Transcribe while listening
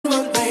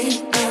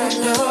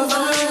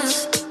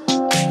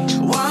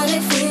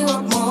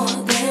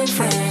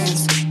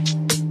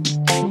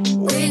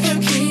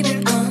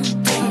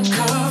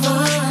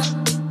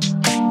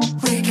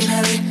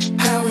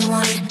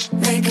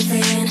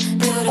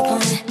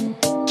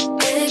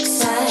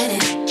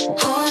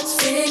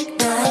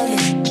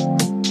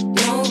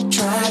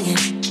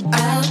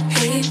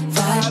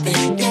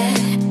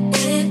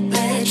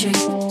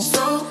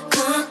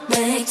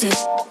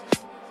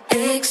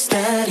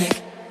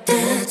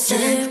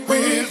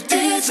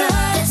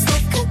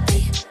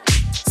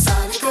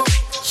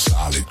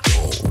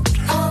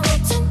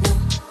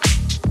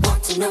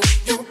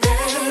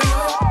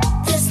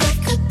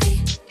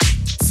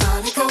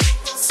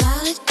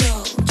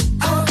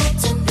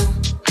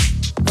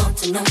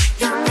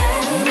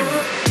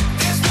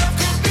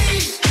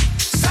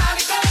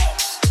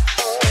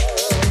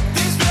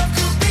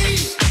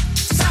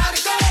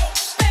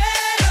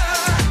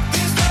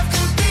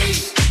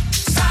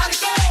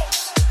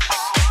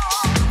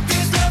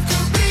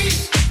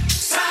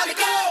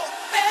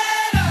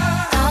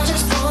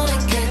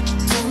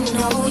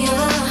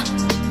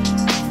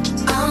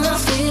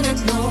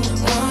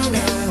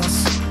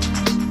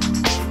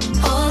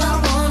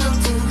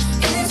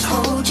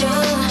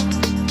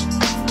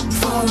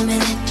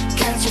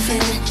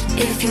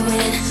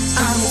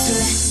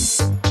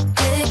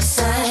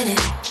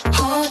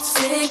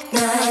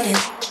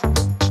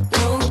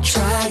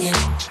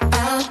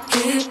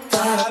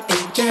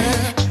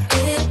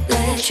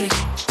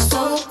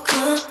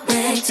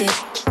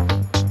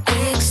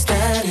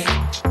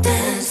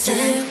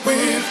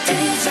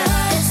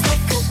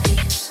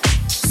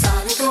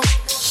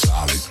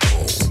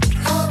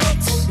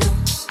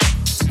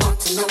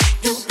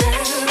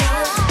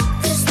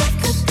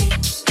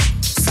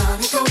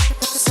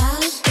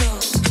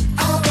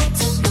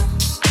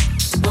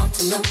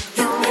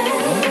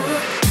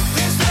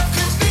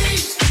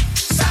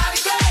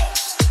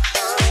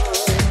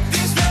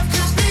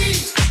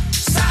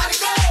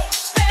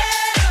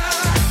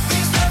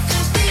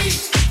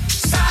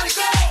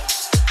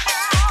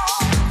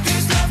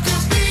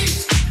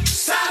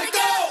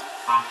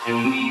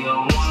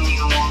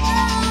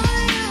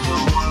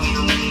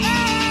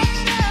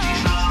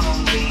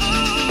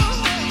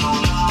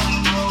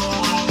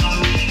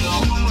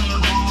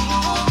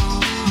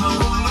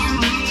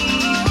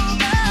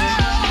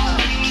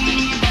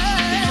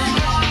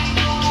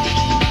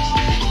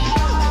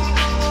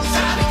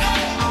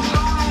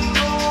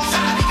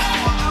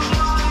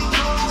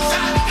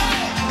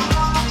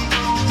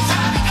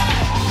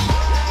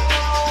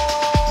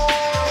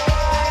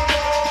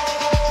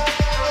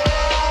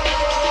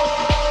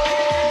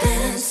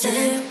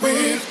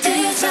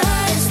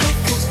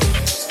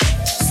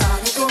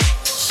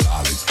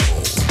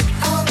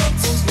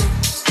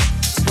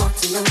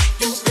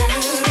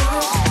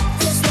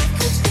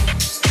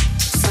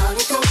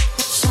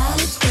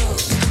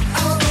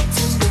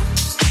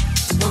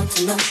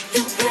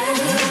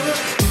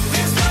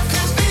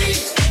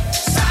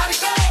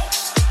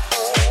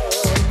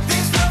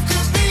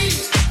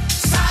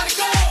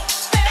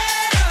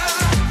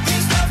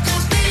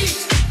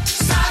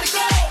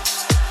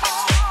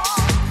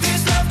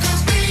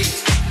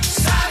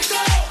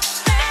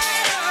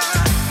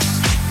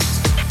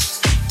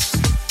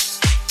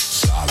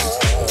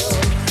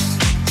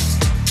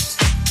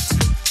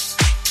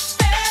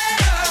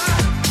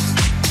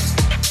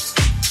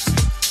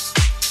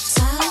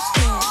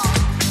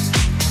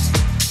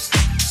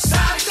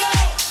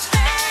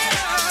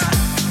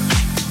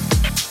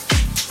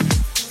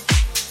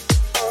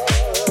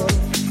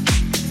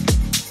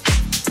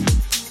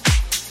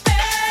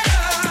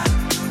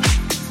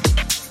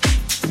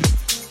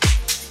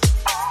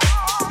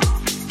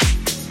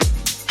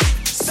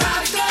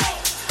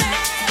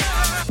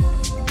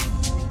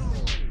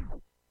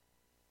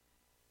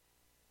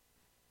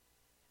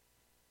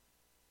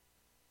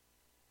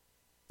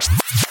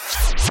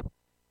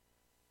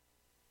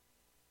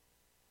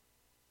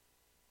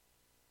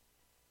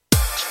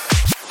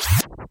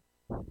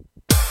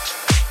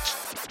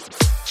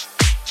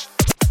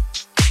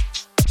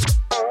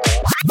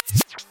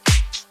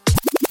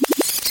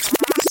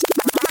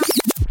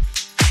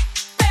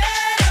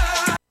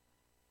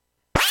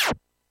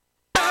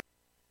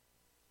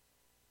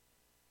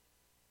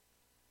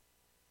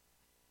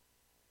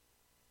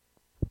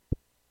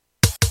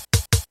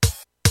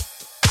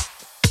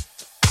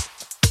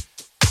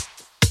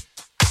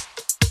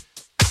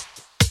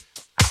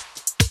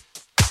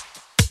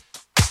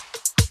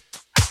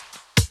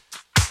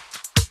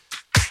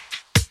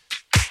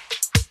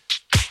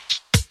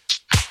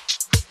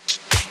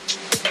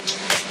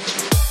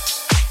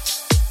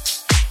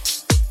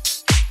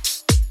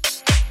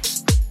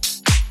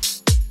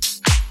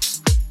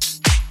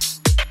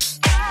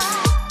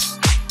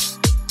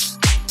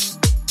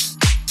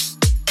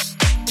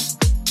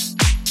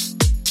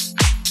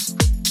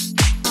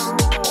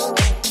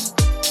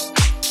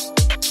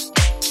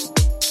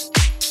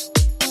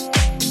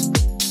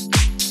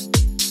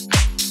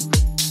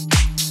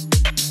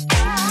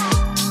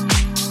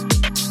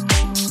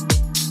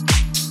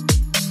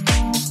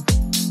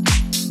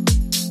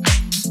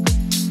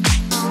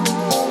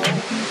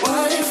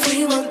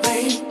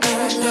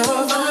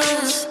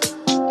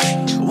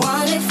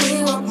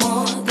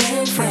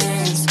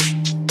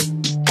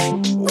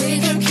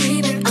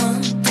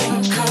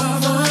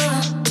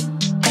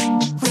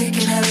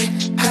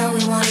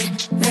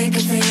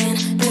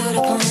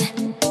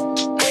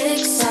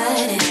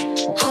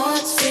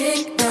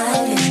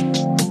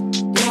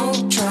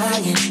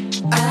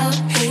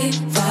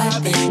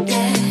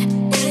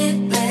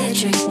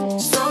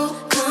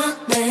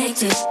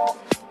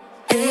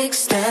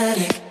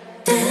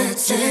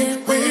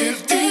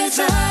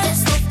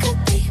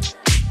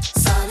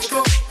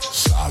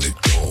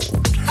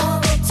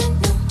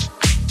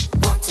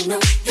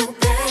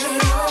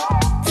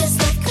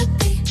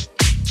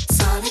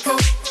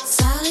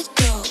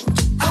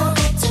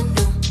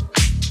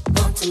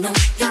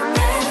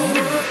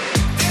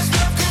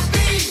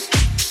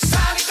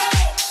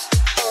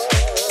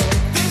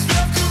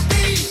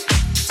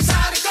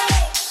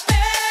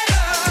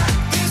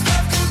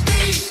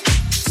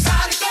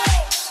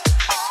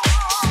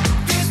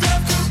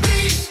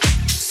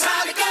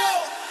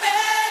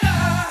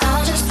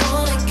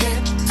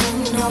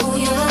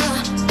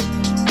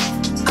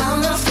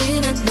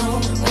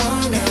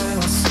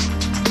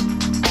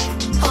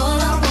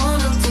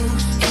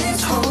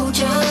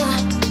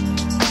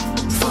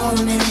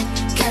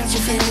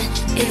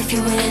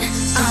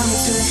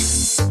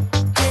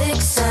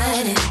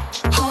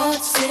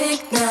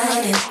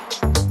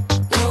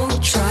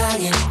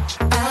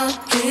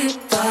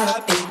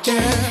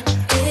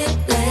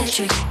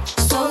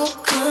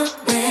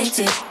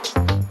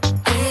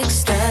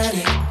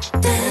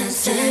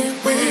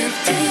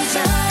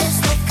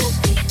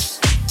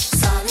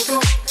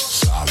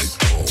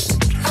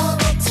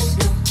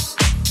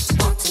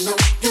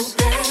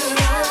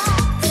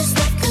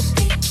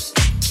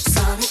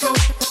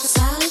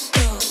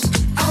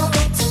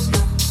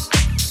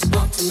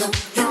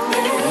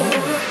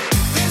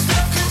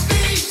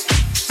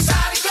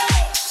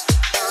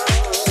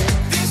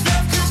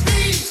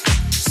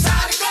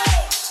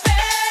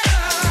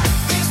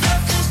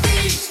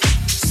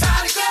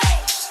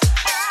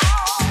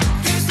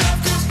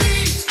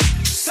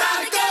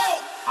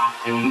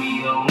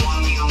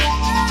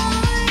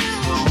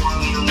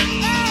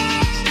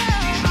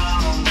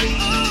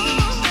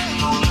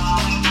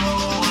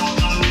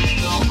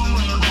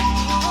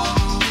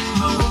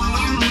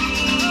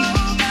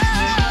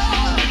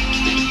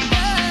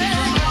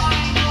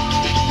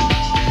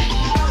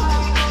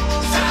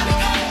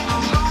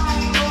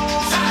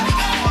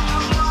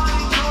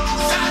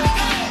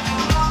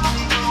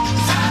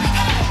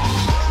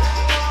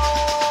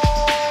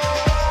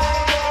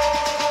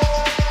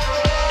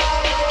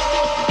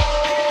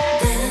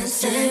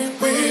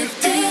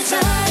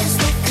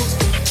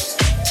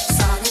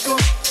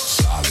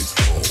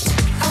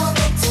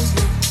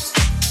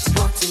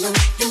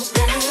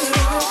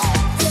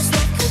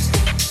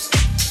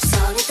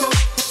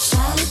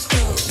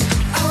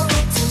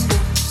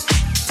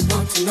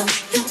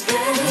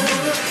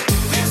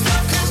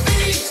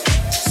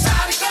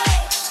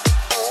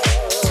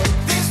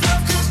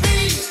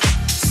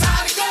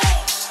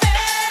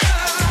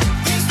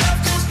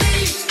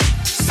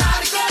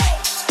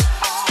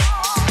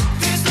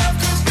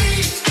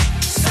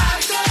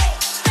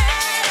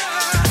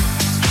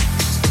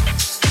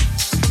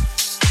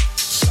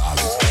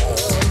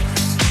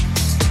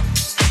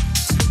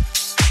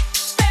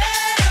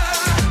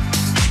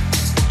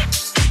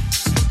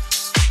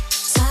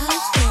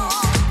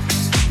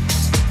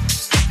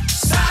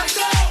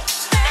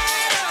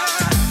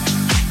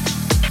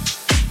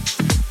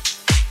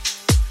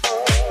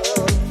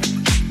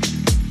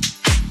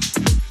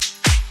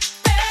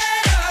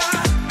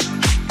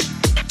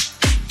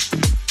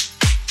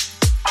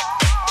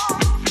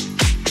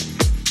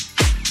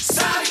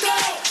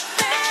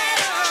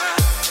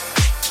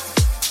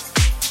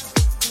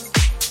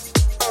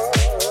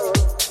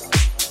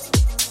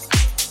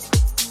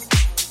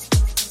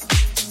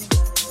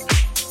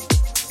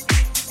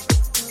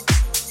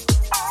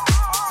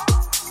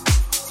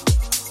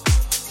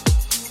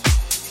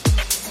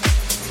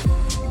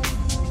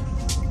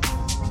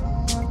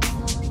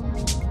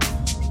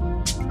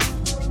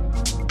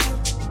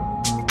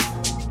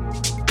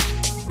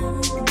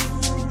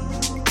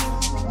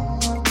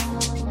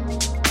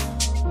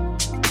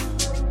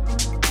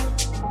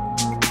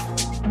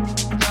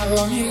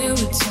I'm here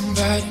with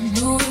somebody,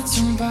 new with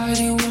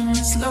somebody when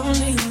it's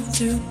lonely with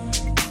you.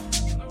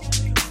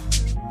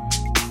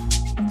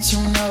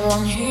 So now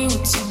I'm here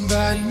with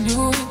somebody,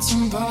 new with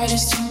somebody,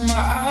 see my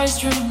eyes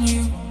turn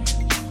you.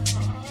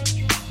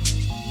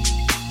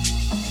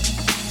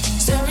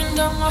 Staring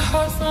down my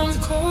heart from the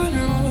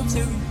corner of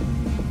you.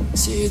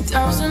 See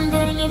 1,000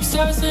 burning up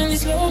stars in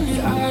these lonely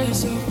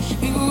eyes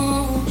of you.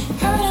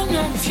 I don't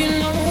know if you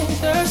know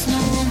there's no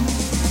room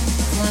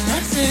for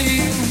another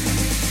you.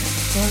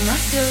 When I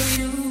tell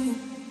you,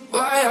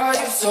 why are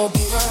you so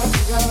bitter,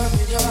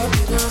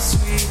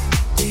 sweet?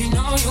 Do you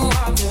know you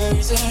are the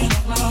reason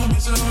of my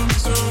misery?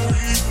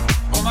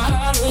 Oh, my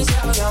heart is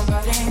out, I'm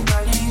biting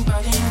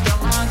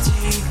down my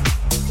teeth.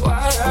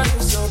 Why are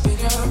you so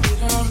bitter,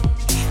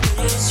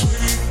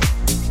 sweet?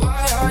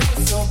 Why are you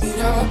so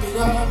bitter,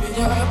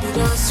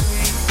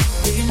 sweet?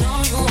 Do you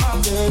know you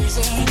are the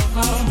reason of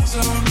my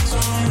misery?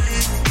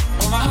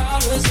 Oh, my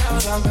heart is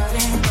out, I'm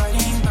biting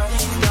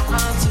down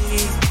my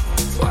teeth.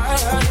 Why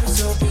are you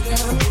so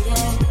bitter,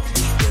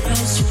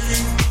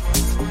 sweet?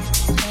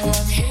 Now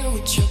I'm here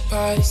with your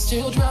body,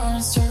 still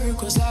drawing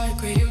circles like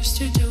we used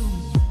to do.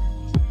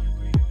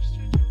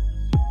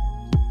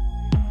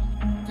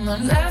 And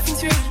I'm laughing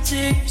through the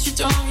tears, you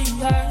don't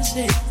realize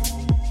it.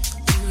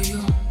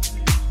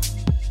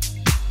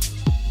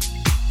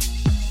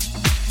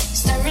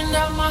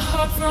 pulling out my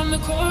heart from the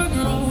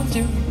corner of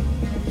you.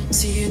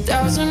 See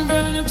 1,000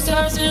 burn up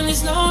stars in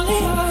these lonely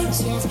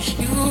eyes of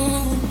you.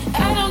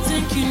 I don't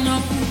think you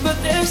know,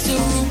 but there's still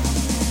room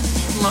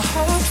in my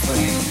heart for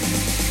you,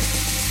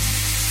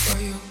 for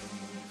you.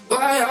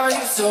 Why are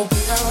you so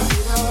bitter,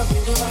 bitter,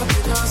 bitter,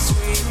 bitter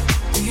sweet?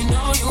 Do you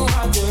know you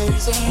are the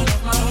reason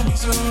of my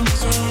misery?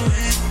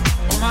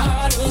 Oh, my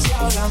heart was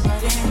out, I'm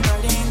biting,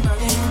 biting,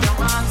 biting down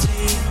my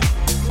teeth.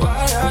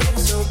 Why are you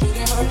so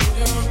bitter,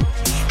 bitter,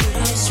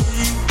 bitter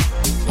sweet?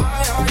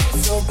 Why are you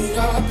so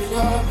bitter,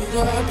 bitter,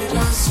 bitter,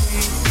 bitter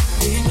sweet?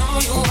 Do you know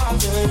you are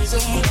the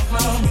reason of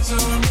my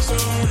misery?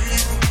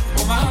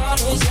 Oh, my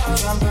heart was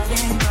out, I'm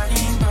biting,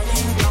 biting,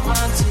 biting down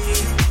my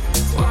teeth.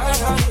 Why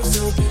are you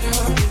so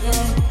bitter,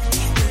 bitter,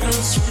 bitter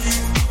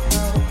sweet?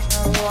 Now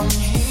I'm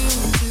here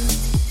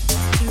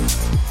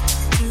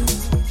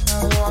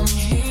now I'm here now I'm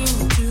here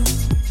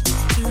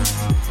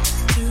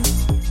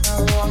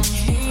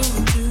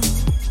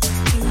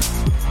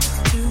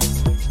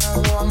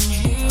now I'm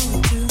here.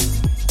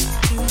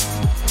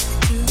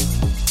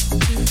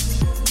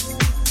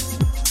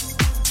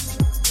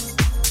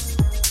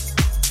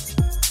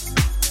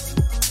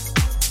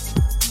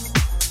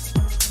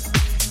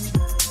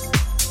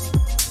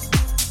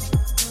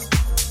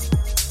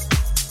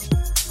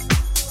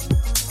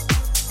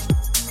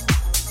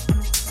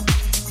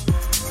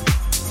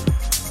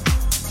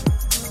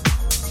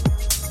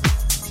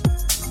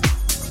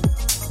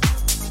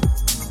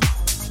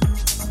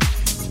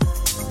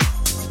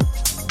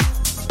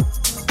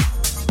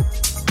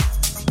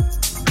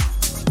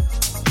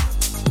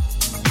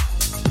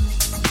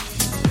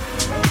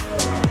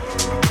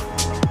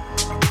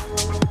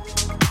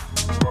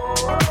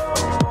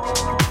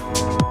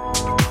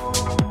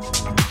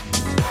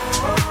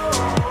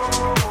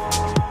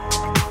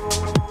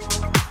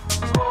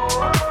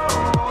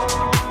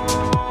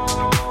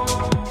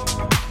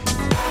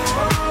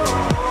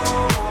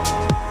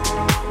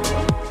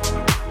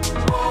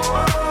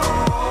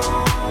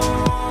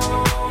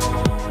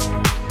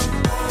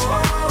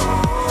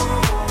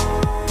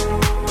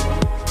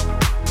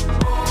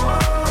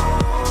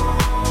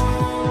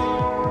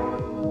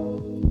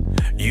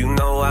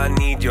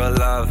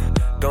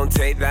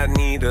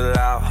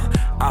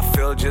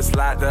 Just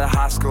like the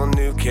high school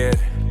new kid.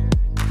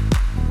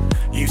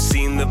 You've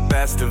seen the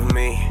best of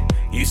me,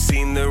 you've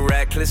seen the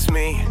reckless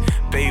me.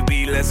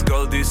 Baby, let's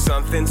go do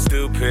something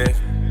stupid.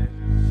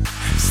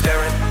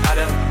 Staring at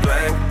a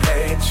blank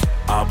page,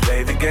 I'll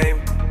play the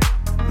game.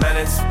 Man,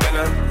 it's been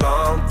a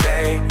long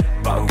day,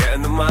 but I'm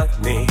getting the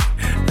money.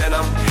 Then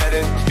I'm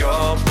heading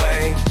your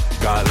way.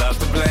 Got love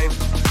to blame.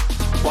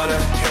 Wanna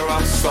hear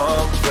our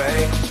song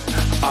play,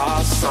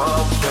 our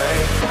song play.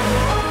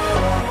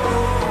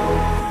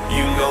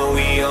 You know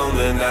we own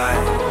the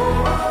night.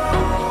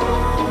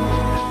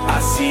 I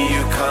see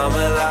you come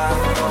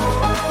alive.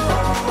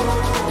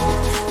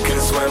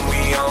 'Cause when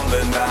we own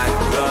the night,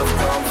 love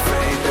don't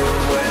fade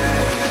away.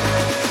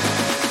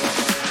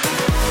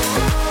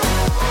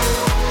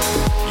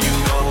 You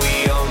know we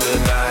own the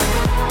night.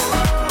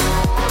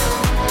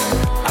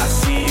 I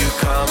see you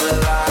come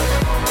alive.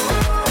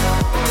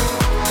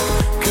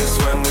 'Cause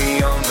when we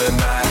own the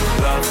night,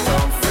 love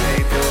don't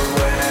fade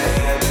away.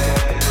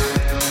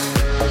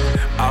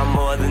 I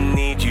more than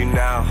need you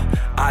now.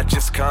 I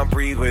just can't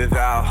breathe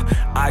without.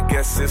 I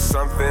guess it's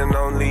something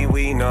only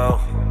we know.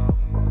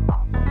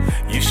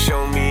 You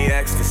show me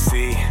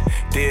ecstasy,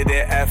 did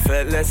it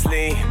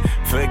effortlessly.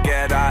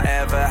 Forget I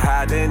ever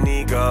had an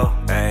ego.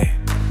 Hey,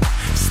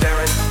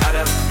 staring at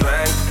a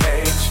blank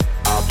page,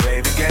 I'll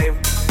play the game.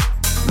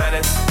 Man,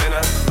 it's been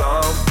a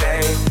long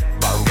day,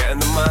 but I'm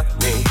getting the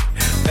money.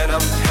 Then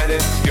I'm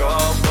headed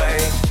your way.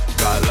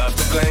 Got love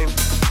to blame.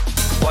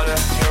 Wanna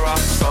hear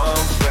our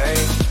song play,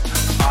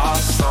 our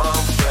song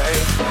play.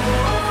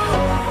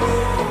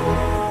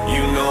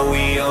 You know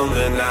we own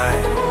the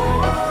night.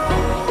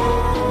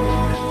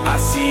 I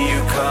see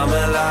you come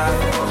alive.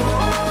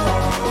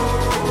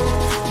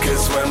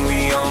 'Cause when we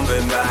own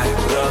the night,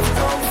 love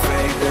don't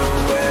fade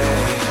away.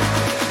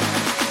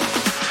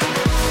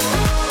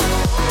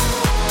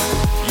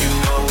 You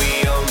know we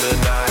own the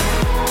night.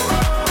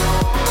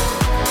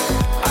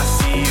 I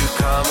see you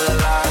come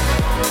alive.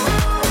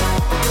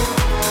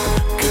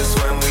 'Cause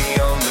when we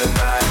own the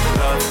night,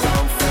 love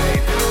don't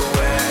fade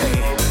away.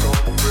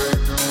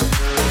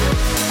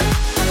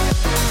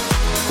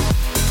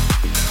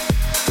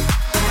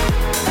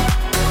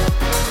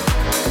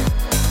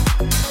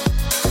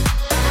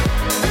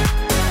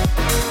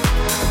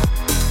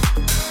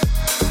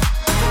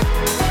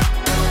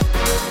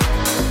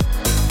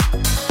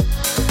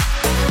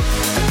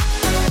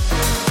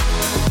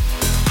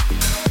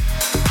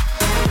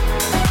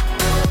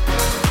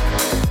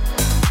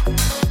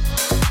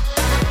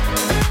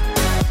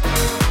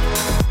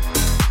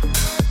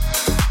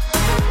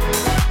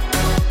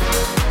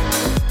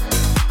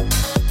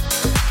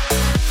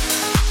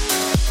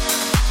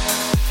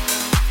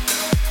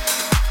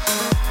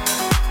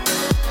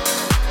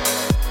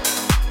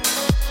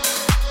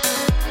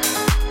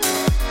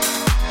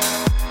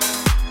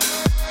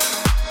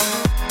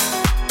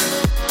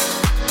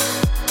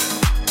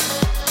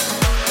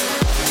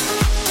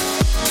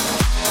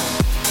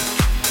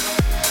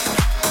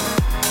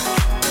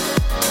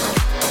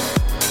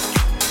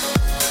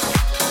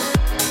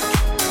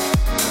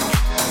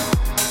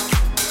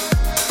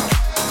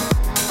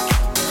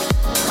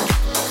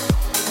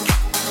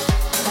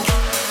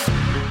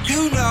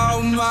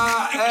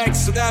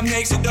 that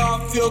makes it all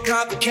feel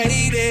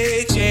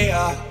complicated,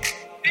 yeah.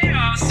 It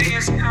all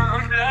seems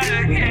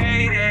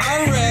complicated.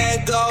 I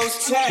read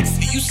those texts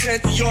that you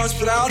sent to yours,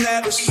 but I'll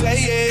never say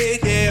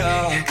it,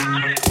 yeah.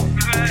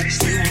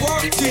 You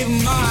walked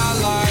in my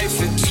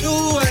life at 2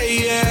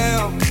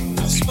 a.m.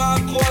 It's my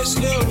boy's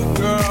little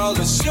girl,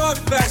 it's your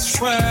best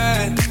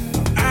friend.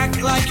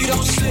 Act like you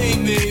don't see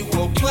me,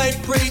 we'll play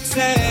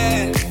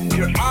pretend.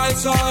 Your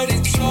eyes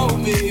already told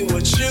me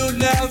what you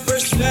never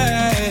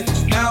said.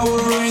 Now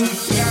we're in the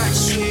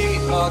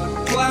backseat of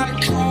the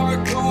black car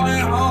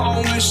going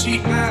home, and she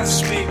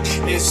asked me,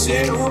 is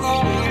it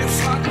wrong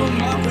if I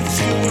come up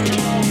with you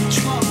alone?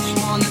 Drunk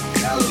on the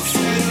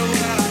elevator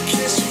when I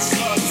kiss you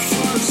for the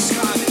first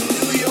time in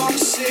New York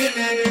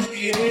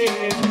City.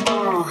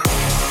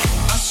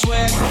 I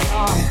swear to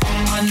God,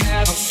 I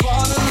never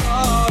fall in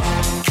love.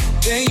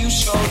 Then you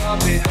showed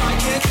up and I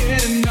can't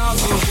get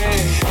enough of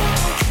it.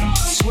 I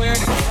swear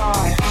to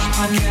God,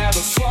 I never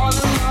fall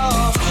in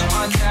love.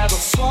 I never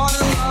fall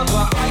in love,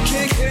 but I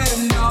can't get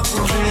enough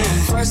of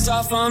it. First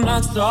off, I'm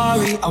not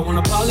sorry. I won't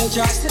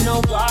apologize to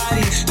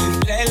nobody. You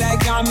play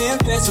like I'm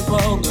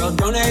invisible. Girl,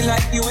 don't act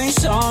like you ain't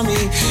saw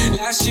me.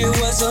 Last year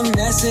was a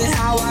mess and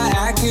how I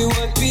acted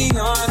was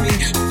beyond me.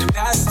 The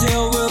past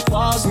still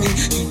recalls me.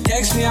 You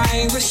text me, I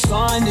ain't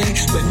responding.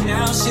 But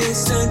now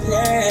shit's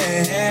engaged.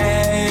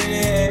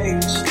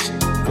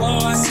 Go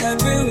our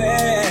separate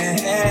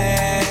ways.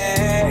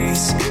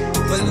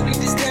 But look at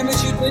this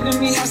damage you did to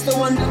me. I still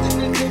want nothing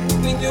to do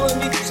between you and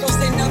me. So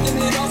say nothing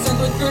at all, sounds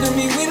look good to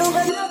me. We don't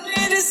got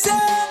nothing to say.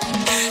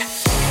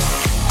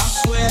 I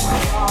swear to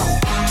God,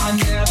 I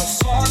never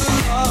fall in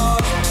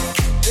love.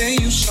 Then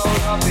you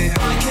showed up and I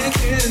can't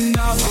get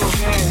enough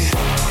of it.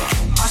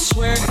 I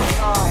swear to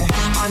God,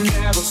 I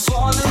never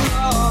fall in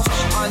love.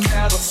 I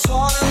never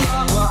fall in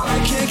love, but I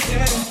can't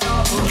get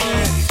enough of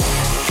it.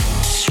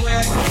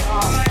 Swear to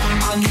God,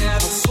 I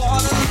never fall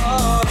in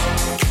love.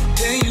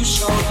 Then you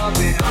showed up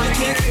and I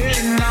can't get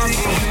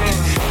enough of it.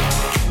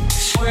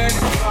 Swear to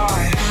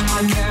God,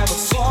 I never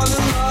fall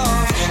in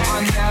love.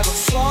 I never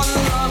fall in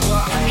love,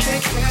 but I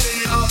can't get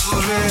enough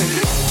of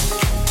it.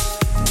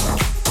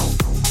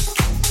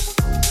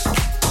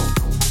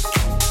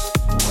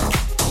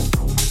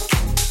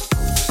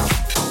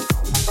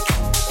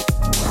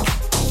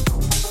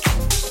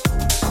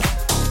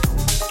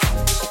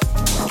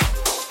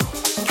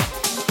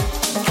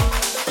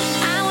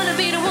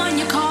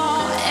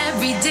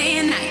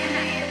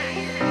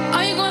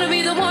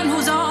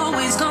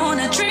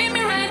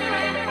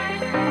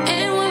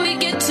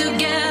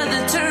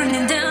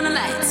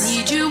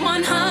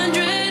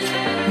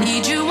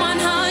 Need you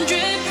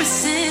 100%.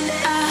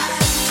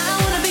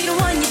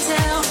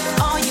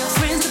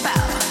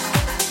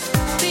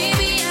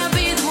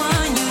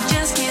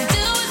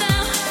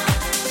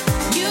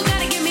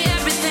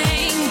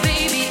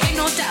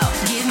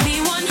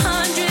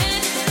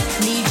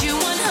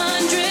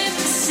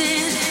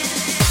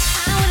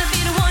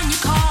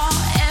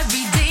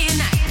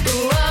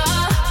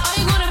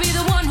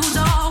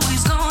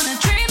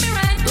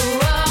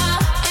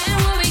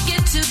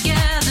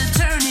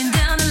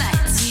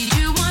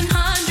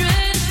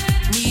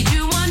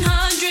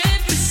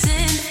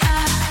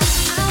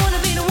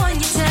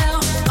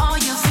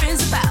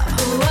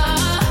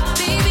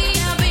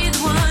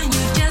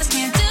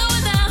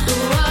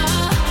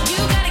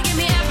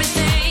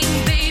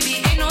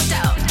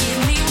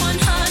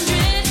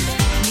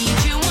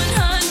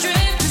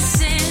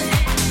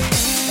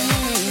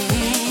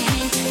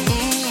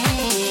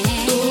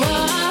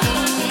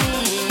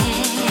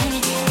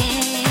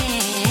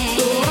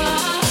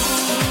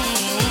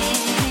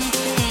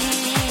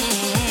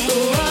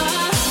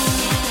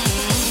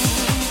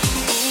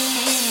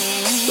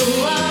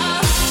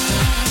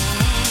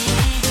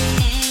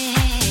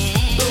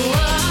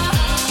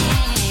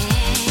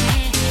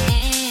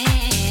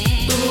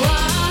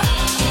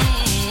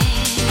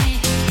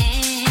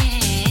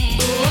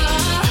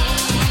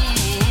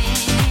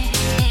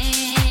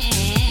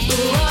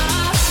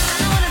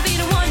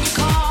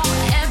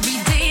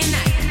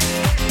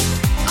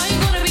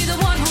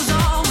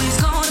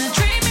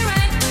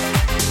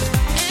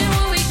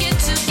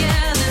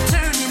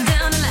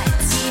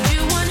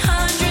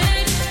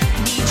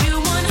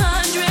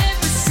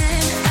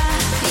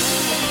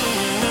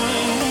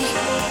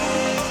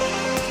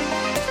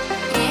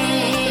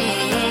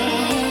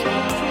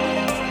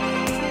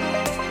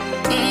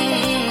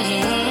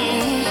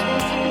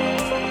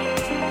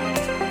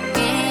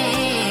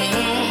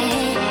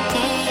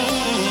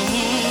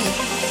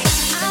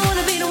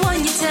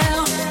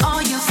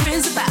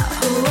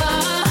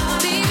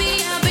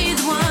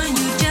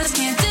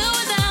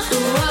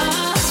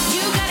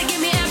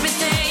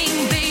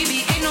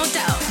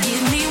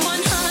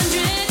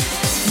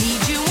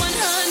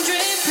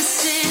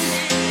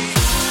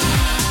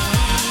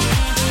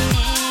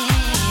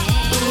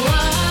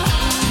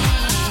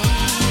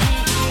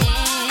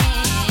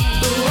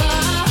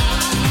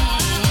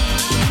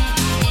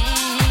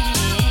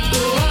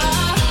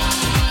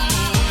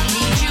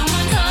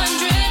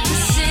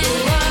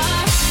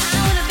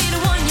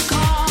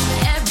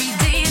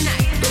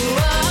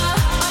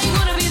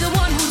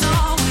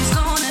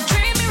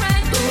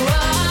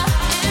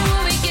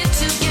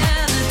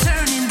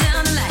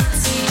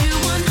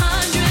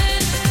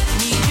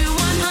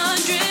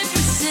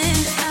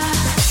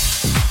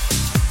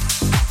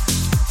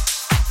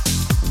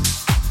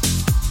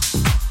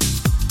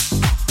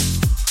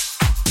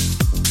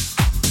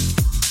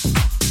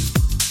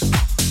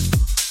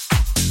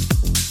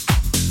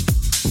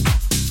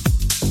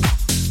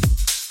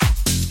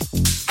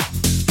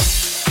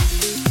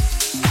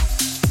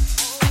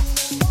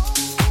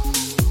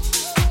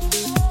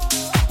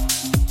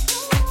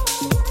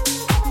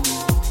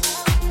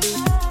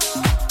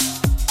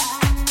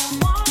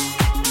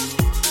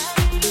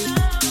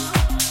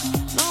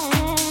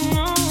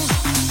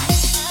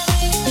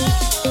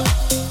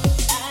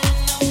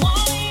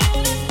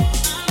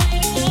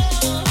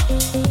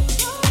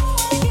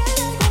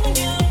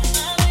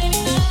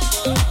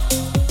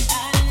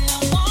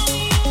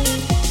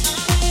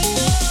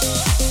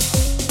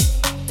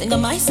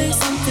 say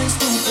something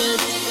stupid.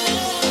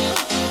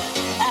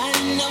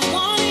 And I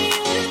want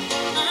you to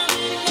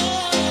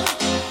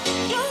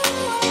you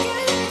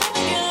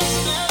again.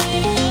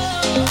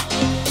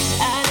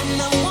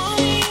 And I want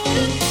you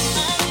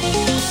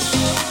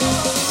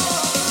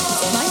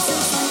to might say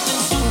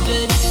something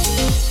stupid.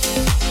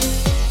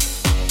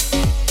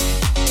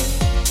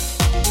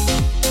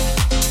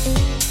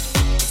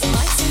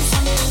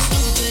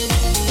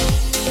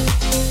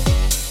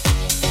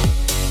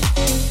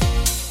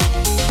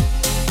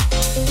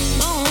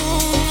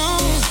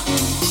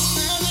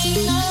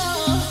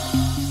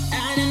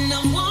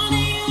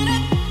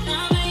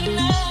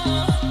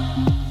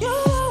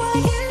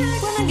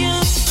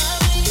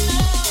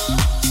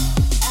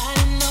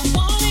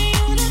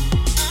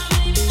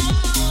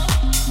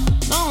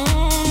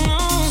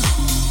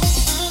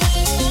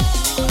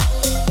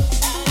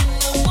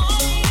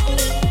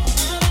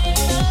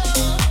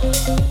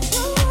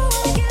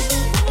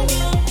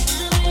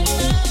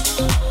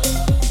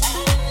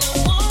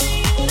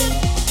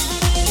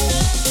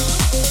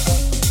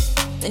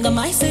 Think I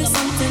might say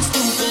something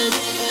stupid.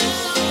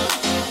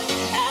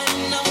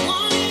 And I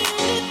want you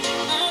to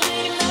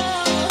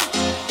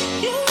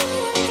you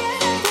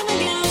again.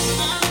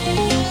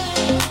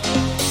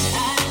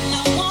 And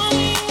I want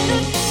you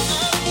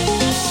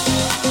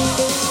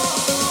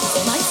to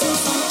might say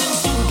something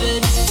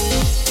stupid.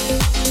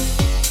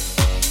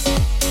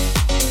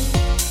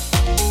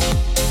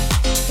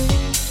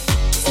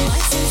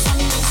 Might say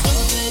something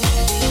stupid.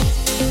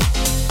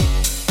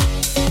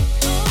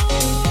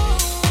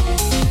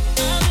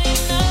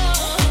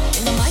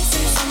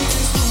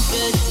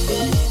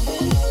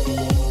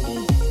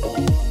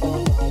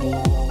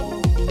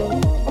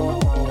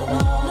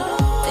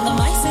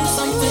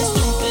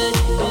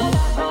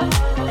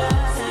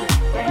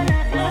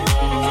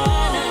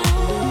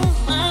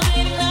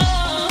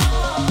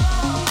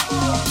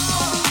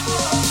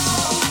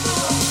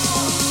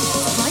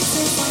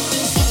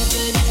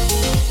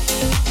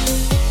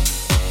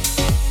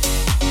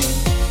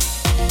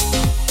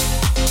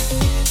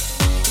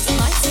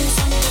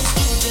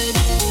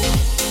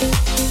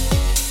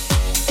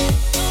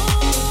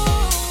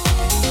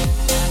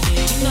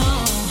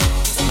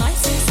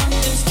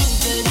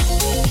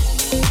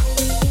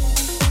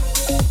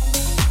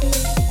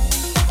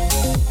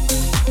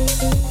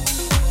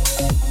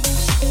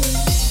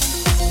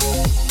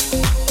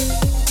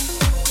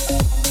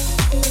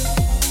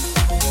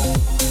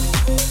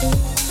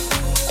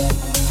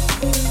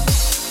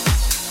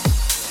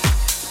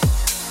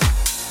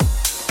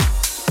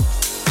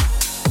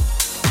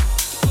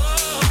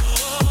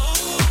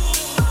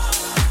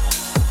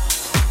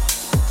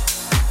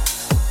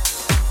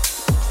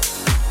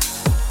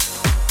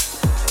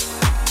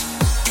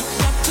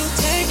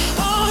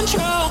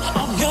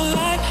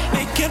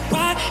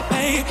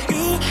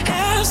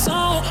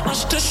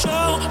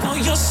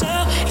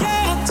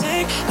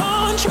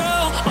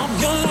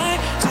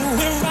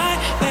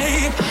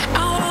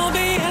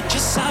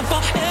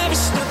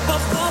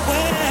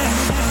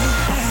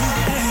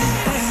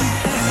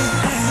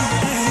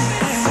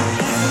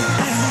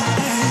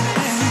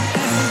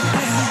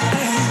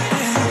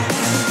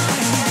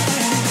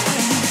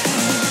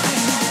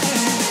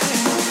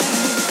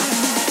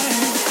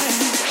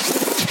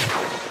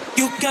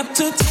 Got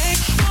to take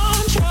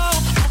control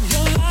of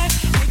your life,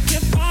 make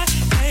it right,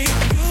 babe.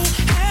 You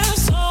have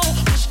so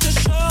much to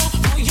show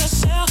for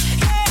yourself.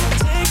 Yeah,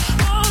 take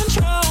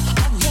control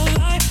of your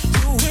life,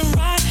 do it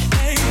right,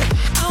 babe.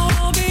 I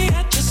wanna be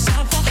at your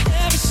side for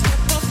every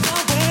step of the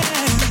way.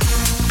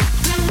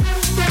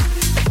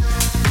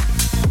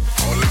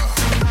 Hold up.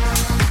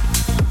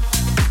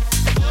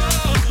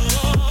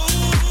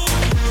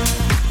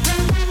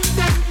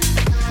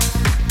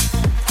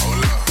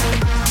 Hold up.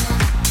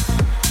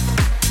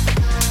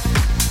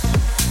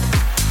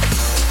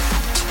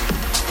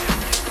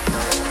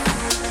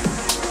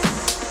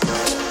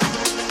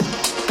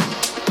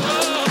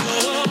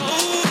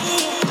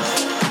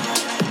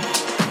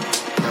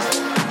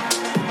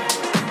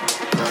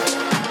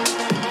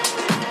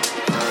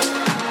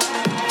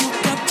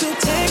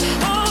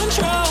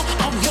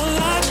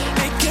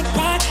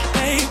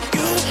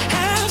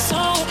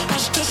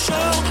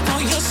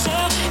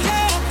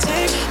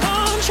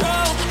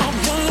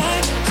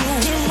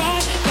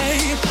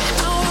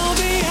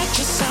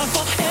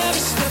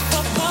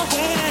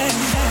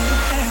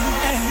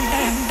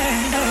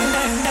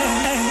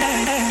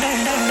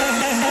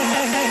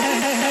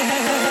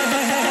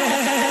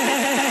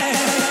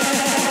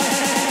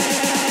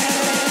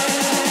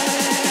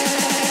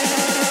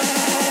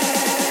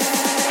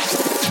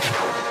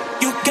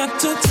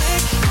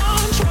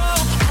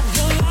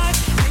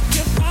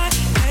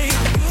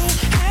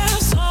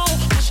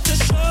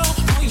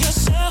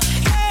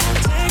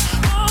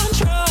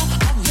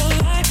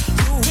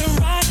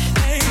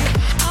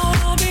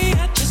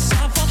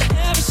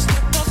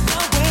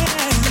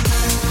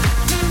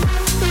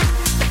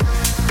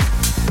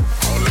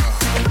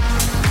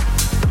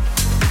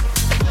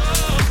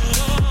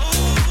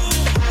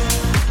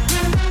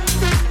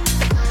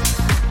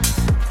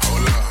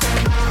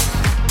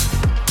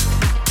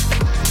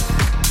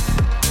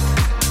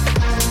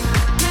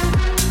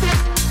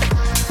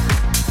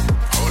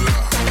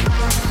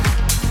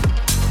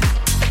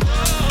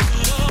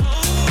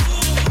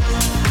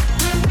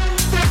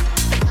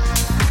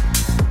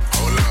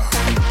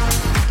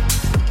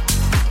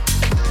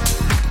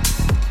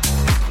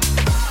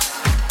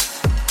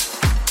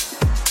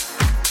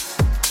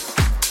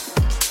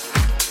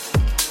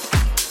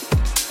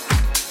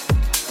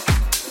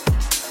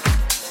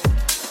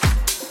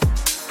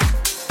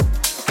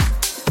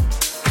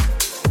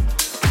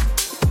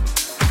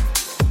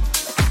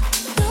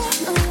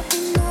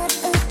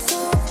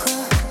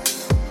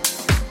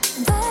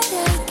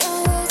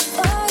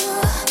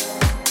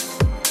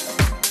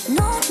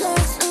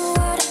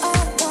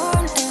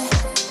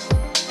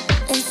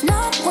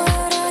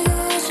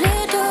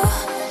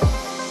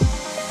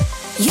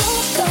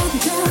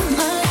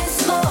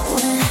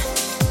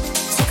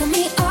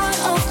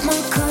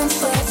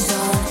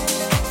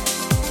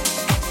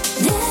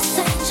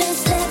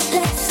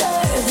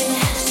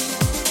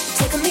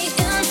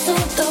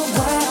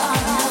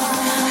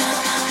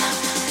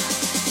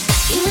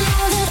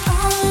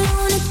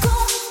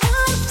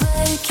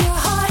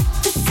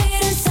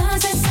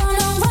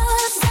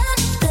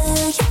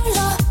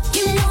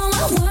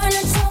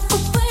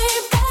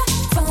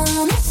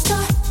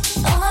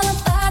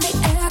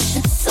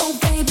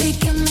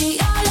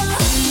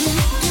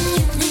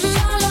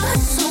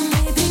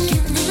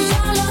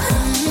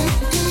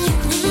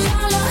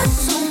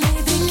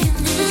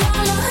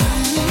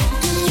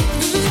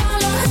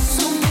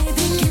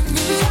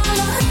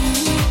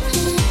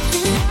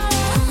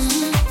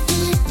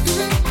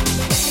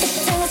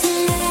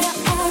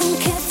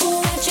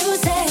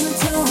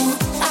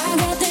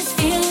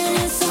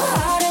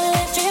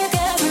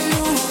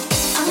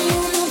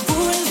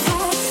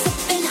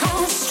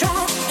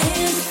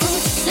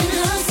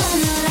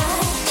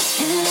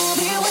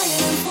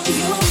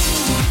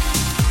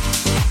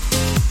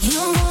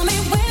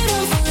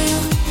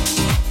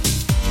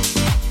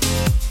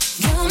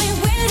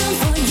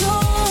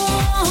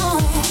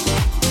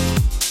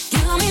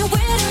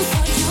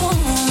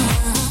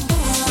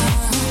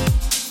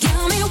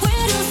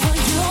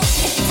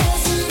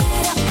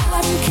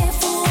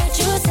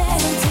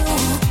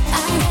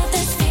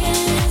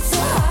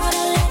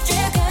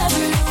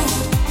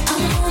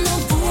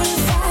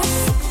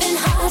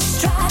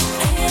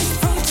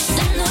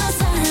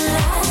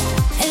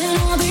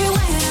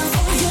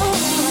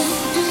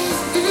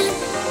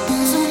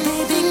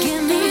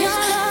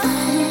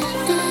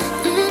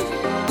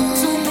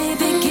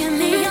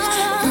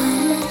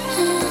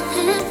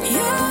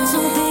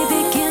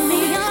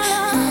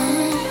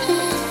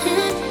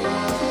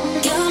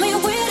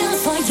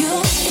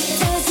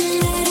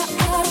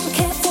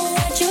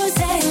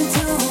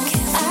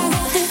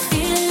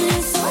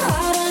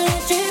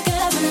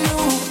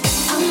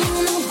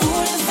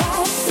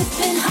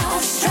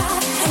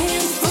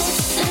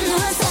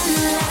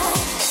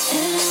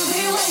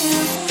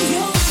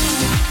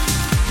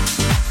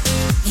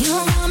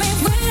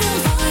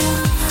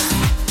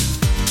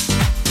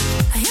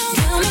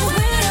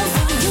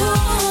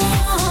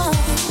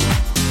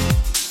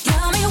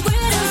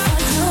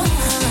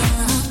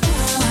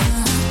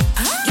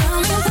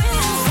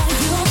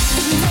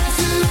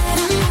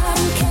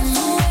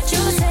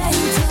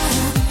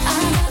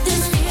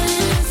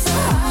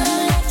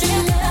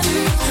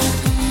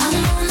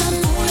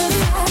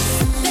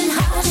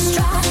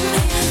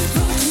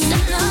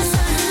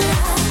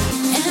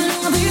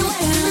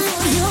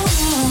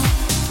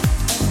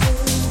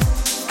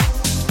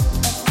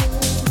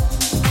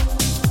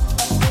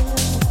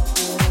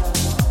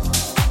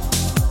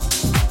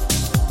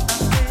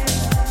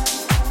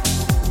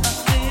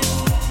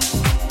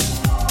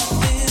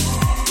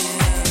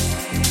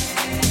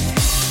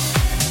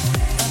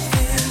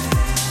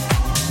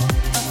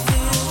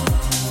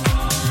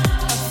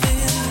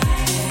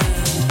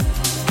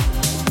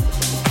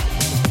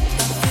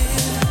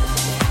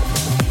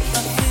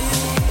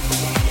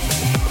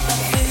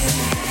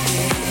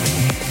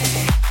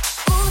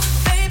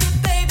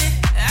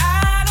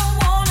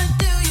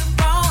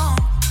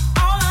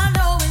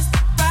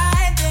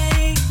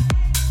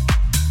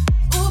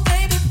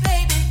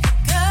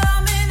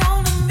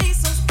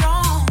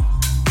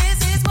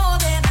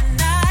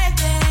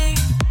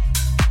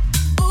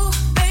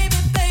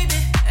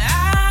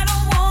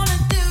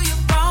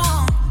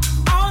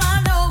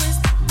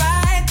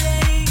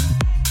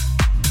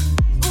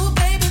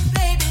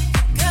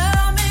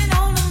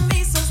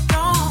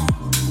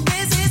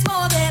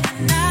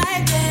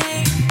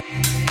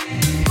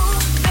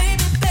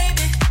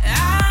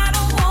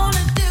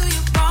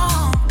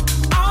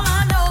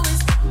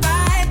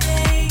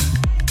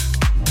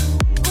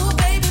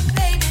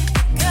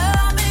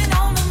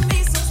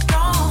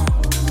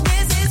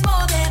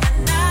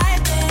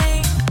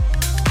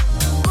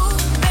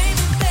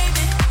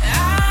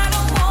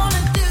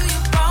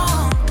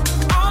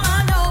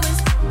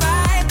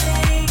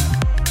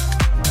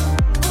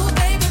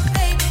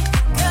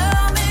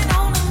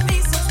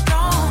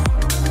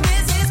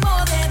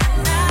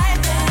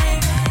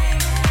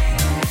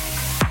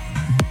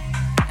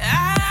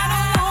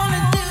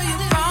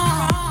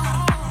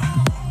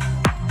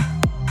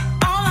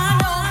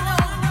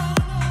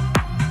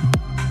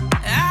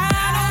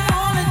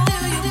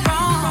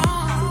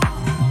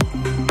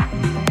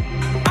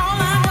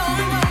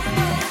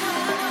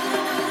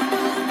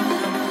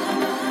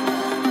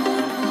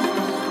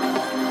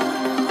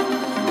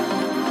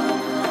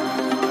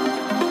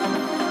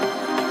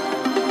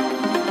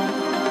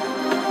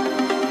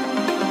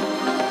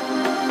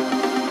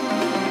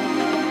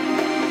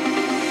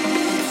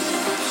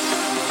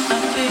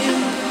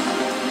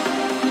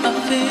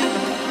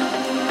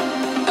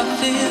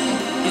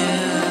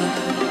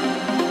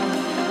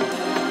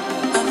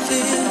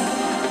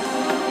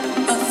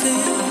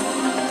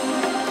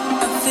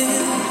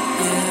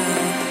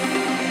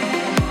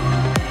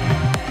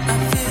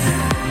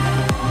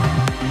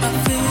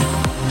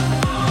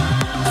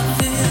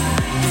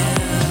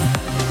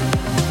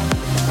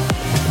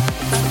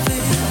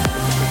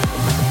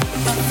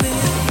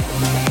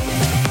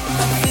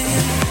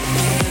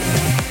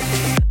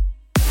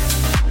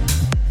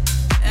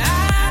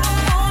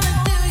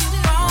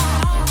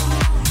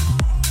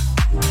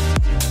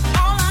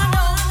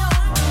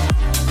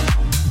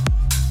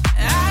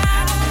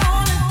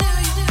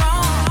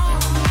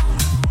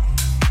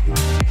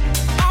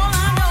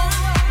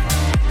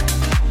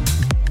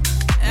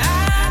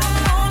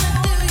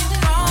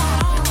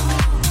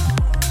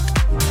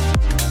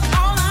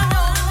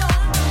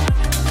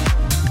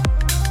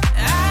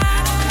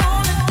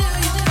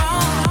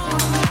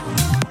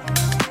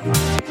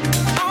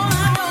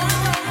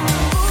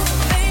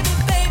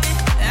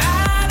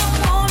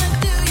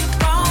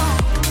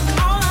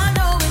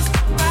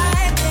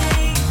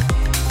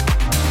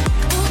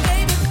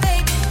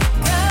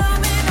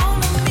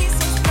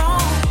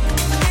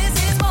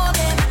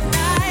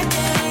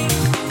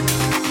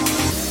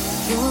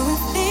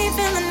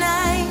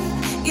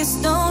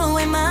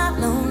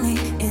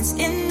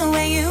 in the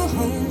way you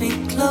hold me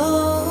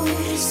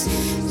close.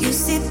 You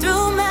see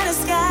through my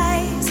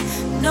disguise.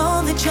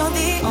 Know that you're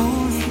the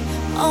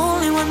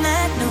only one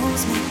that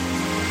knows me.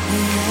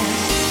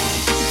 Yeah.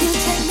 You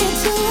take me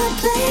to a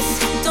place,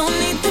 don't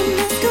need the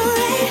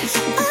masquerade.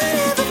 I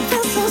never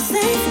felt so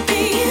safe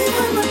being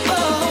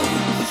vulnerable.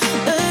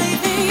 Believe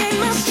me, ain't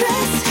my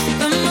stress.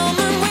 The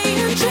moment we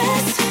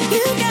undress,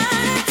 you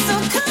got it, so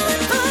come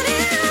and put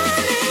it on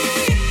me.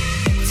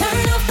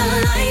 Turn off the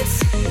lights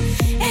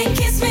and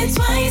kiss me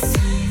twice.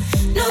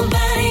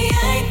 Nobody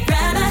I'd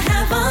rather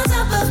have on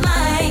top of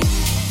mine.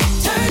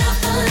 Turn off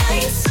the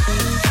lights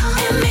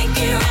and make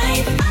it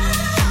right.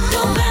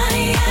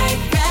 Nobody I'd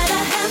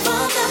rather have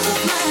on top of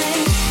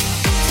mine.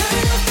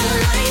 Turn off the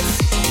lights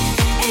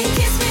and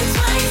kiss me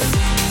twice.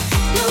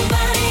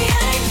 Nobody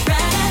I'd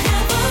rather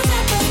have on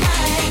top of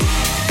mine.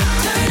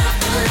 Turn off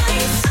the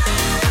lights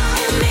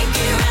and make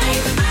it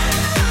right.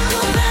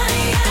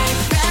 Nobody I'd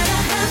rather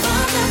have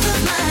on top of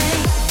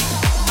mine.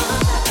 On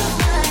top of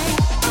mine.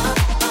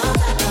 On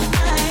top of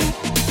mine.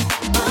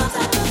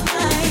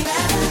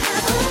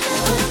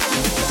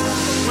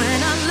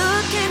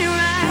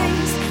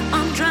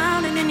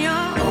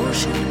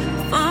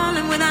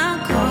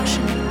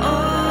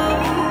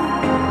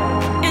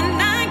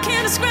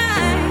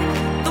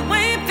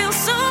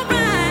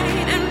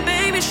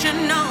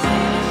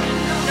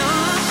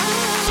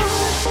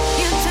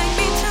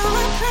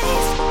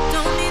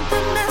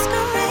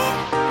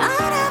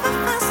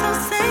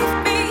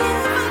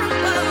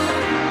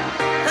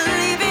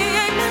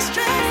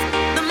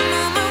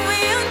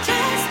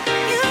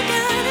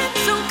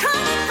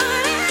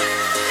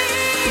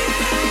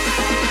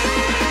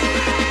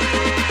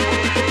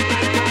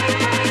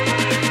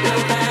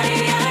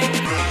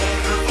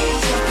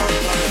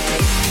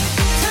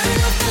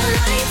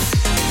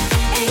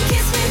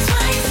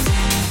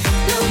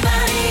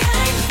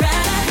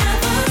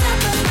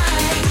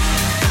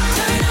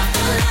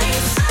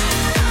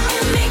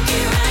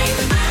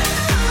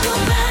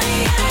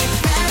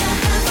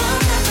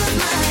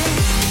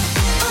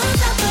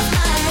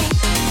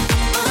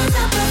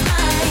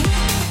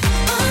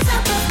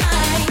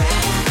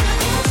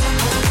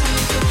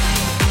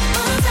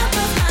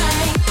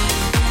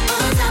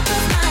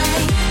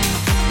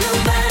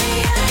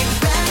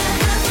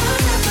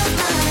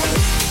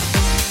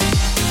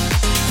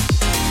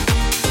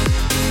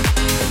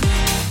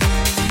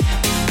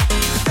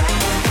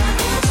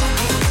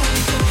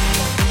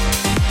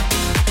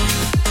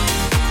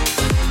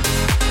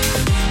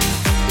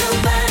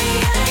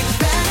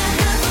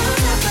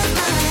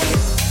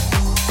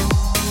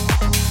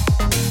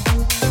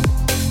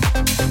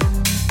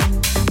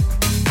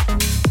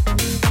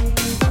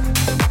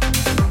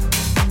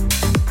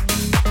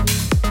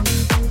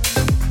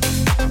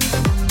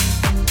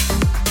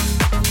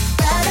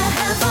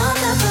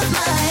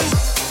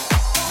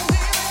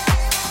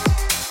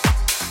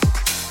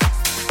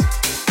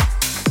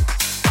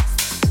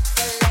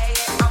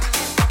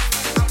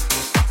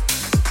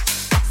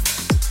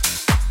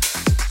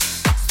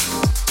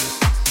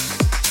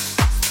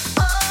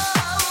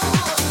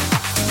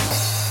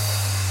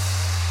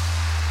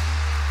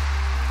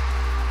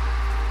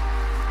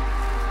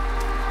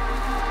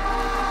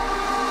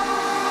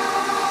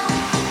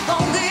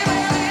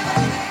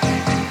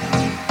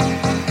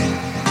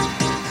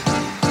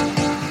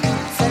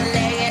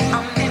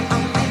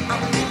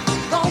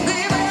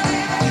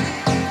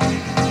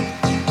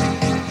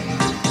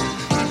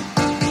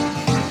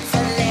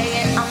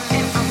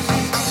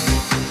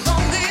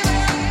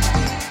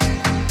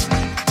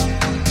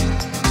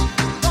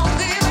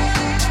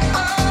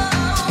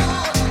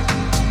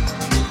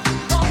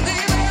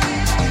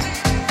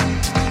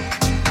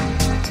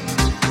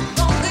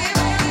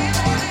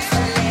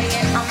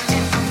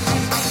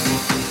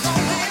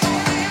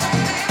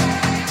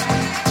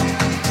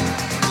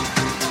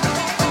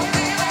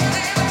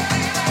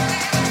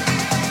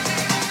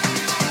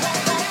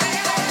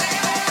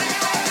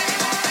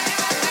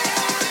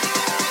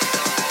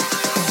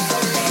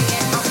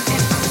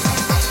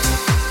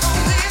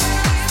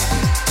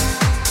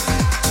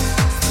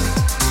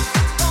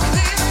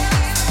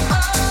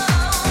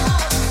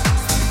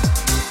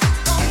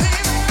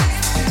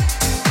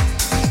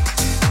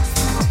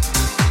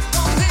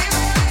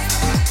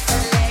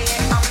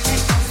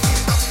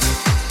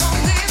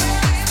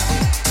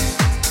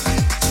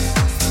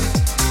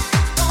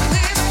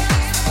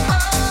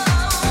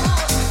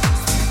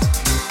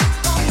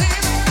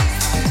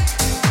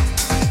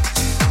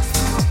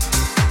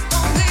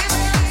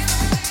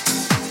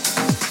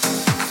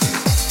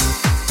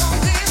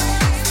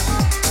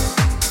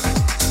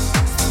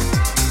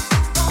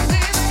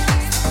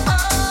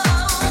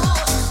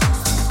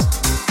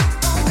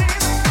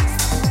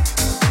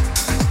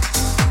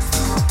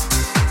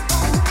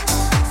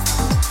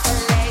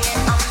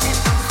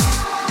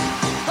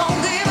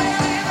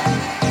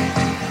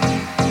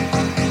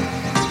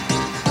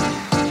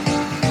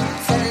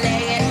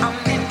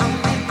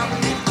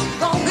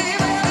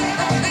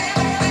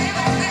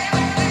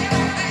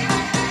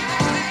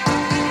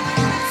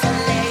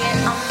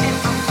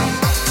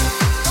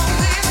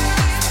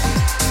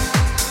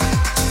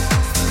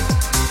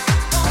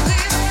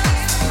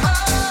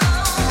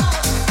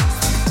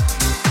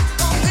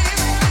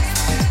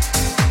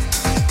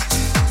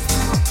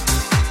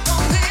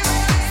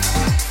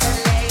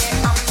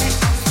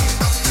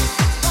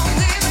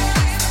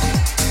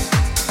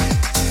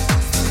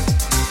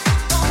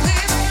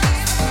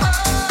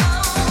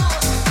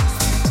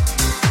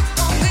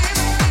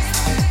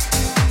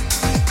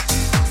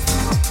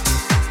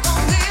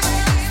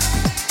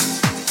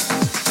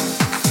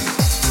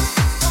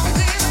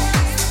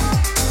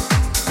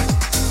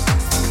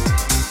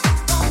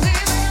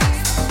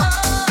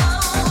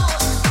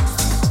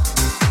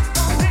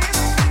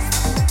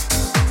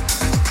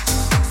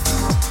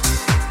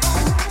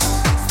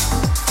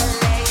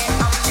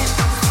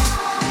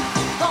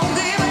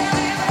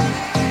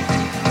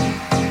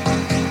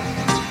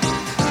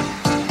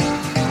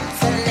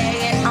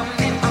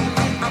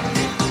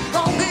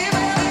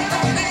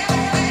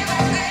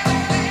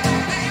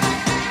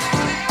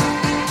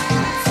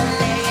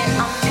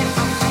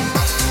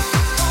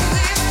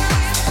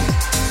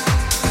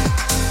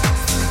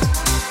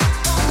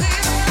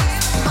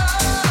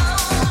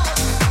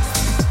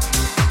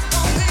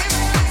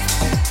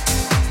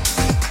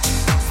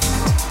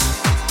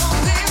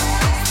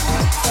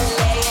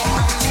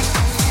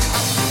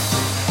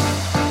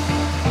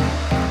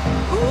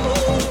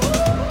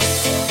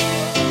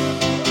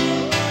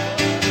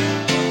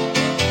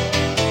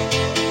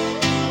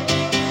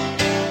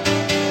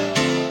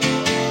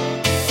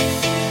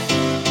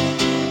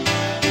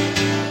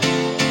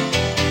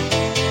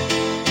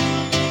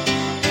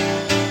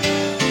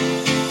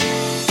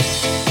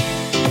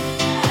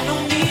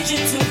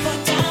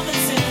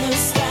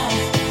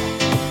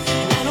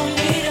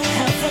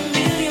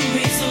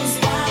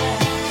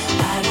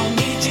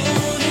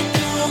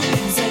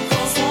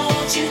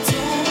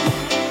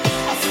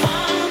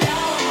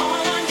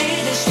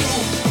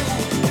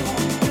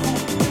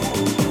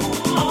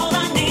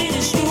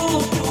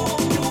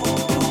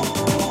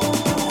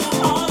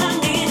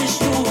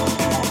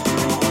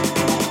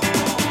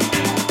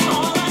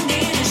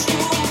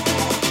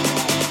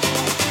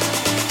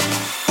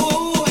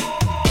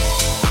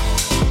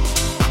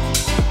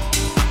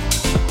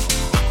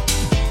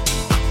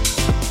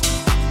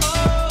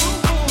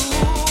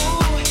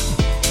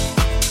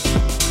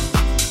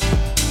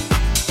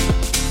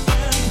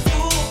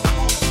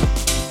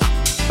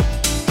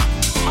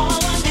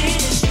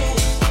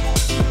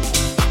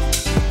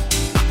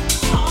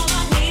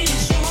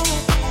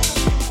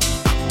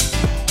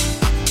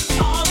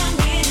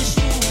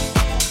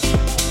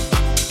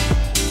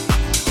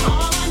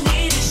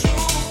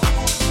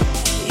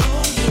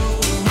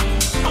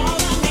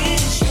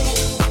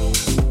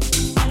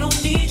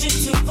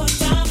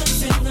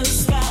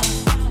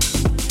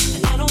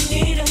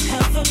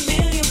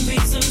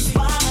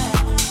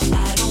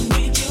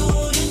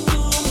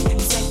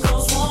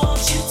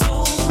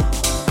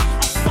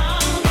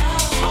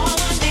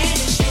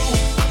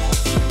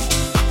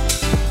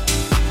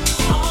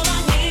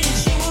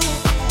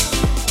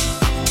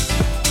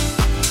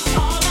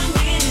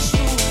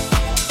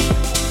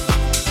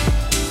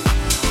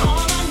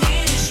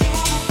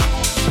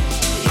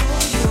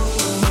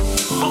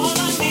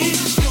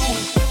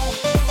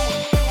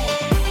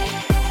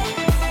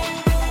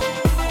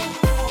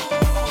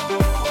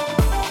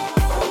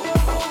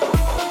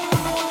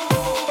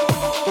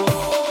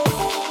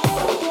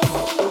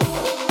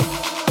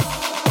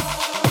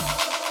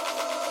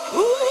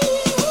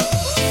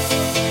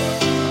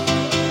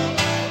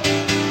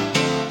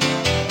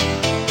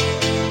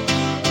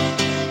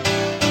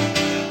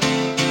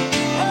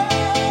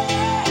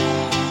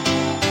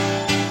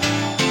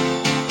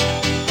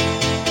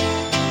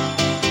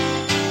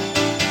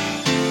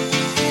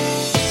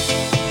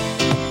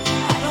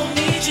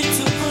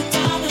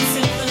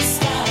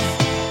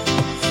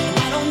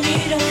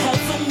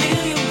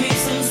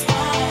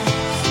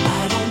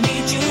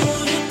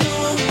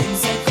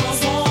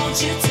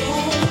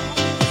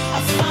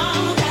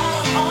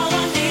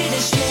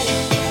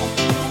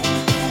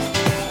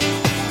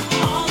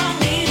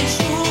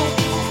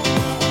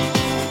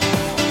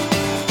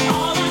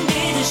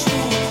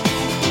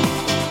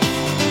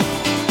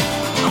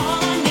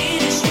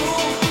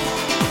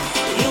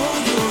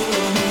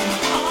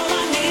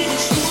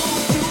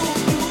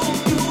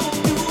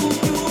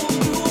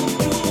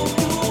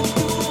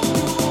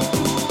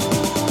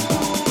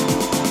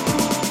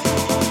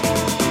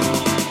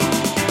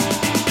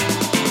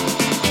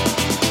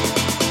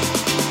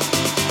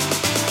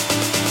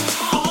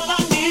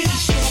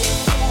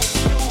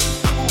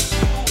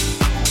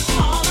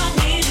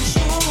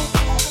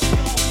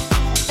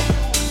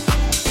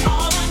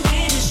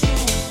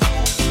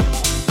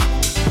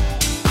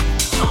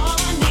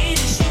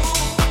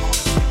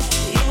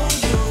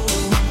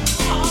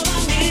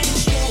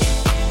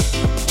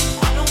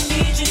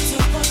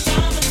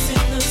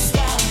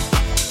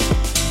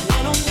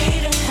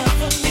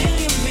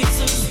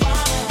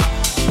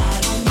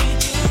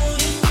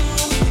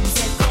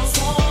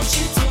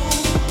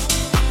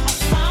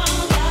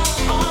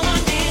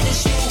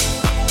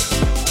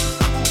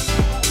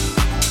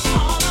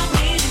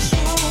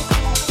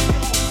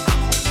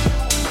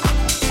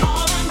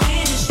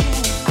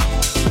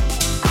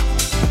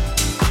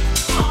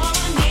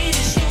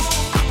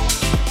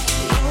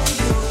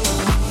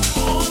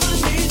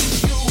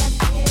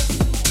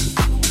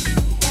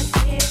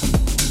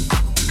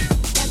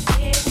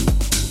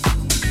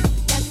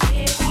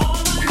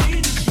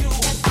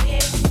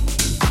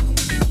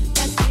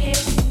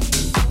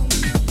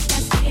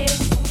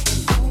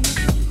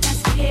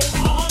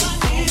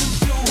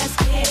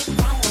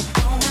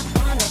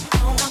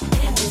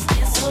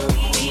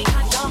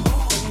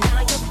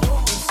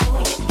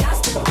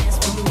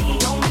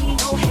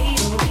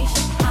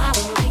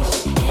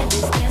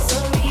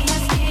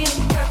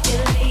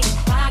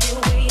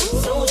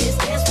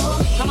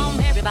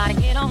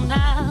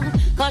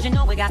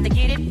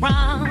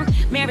 Brown.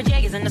 Mary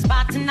J is in the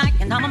spot tonight,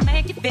 and I'ma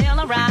make you feel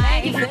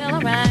alright.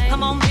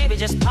 Come on, baby,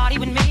 just party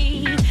with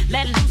me.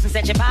 Let loose and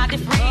set your body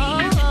free.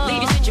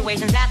 Leave your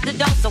situations at the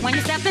door, so when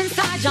you step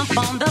inside, jump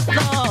on the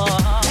floor.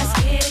 Let's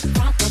get it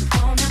crunk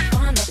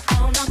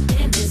up on up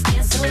in this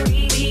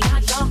dancery. We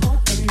got y'all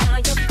open, now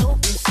you're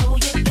open, so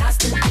you got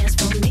to dance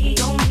for me.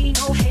 Don't need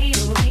no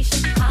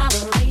hateration,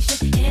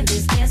 holleration in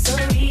this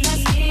dancery.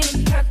 Let's get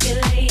it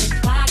percolating,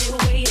 body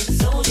waiting,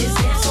 so just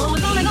dance for me.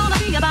 It's only gonna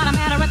be about a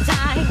matter of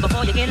time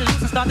before you get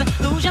loose and start to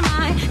lose your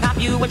mind. Cop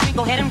you a drink,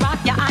 go ahead and rock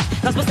your eye,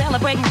 cause we're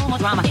celebrating no more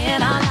drama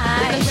in our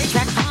lives. The great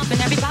track pumping,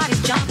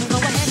 everybody's jumping. Go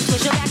ahead and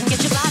twist your back and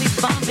get your bodies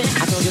bumping.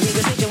 I told you leave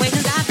your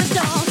situations at the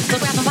door, so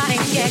grab somebody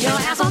and get your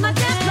ass on the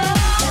dance floor.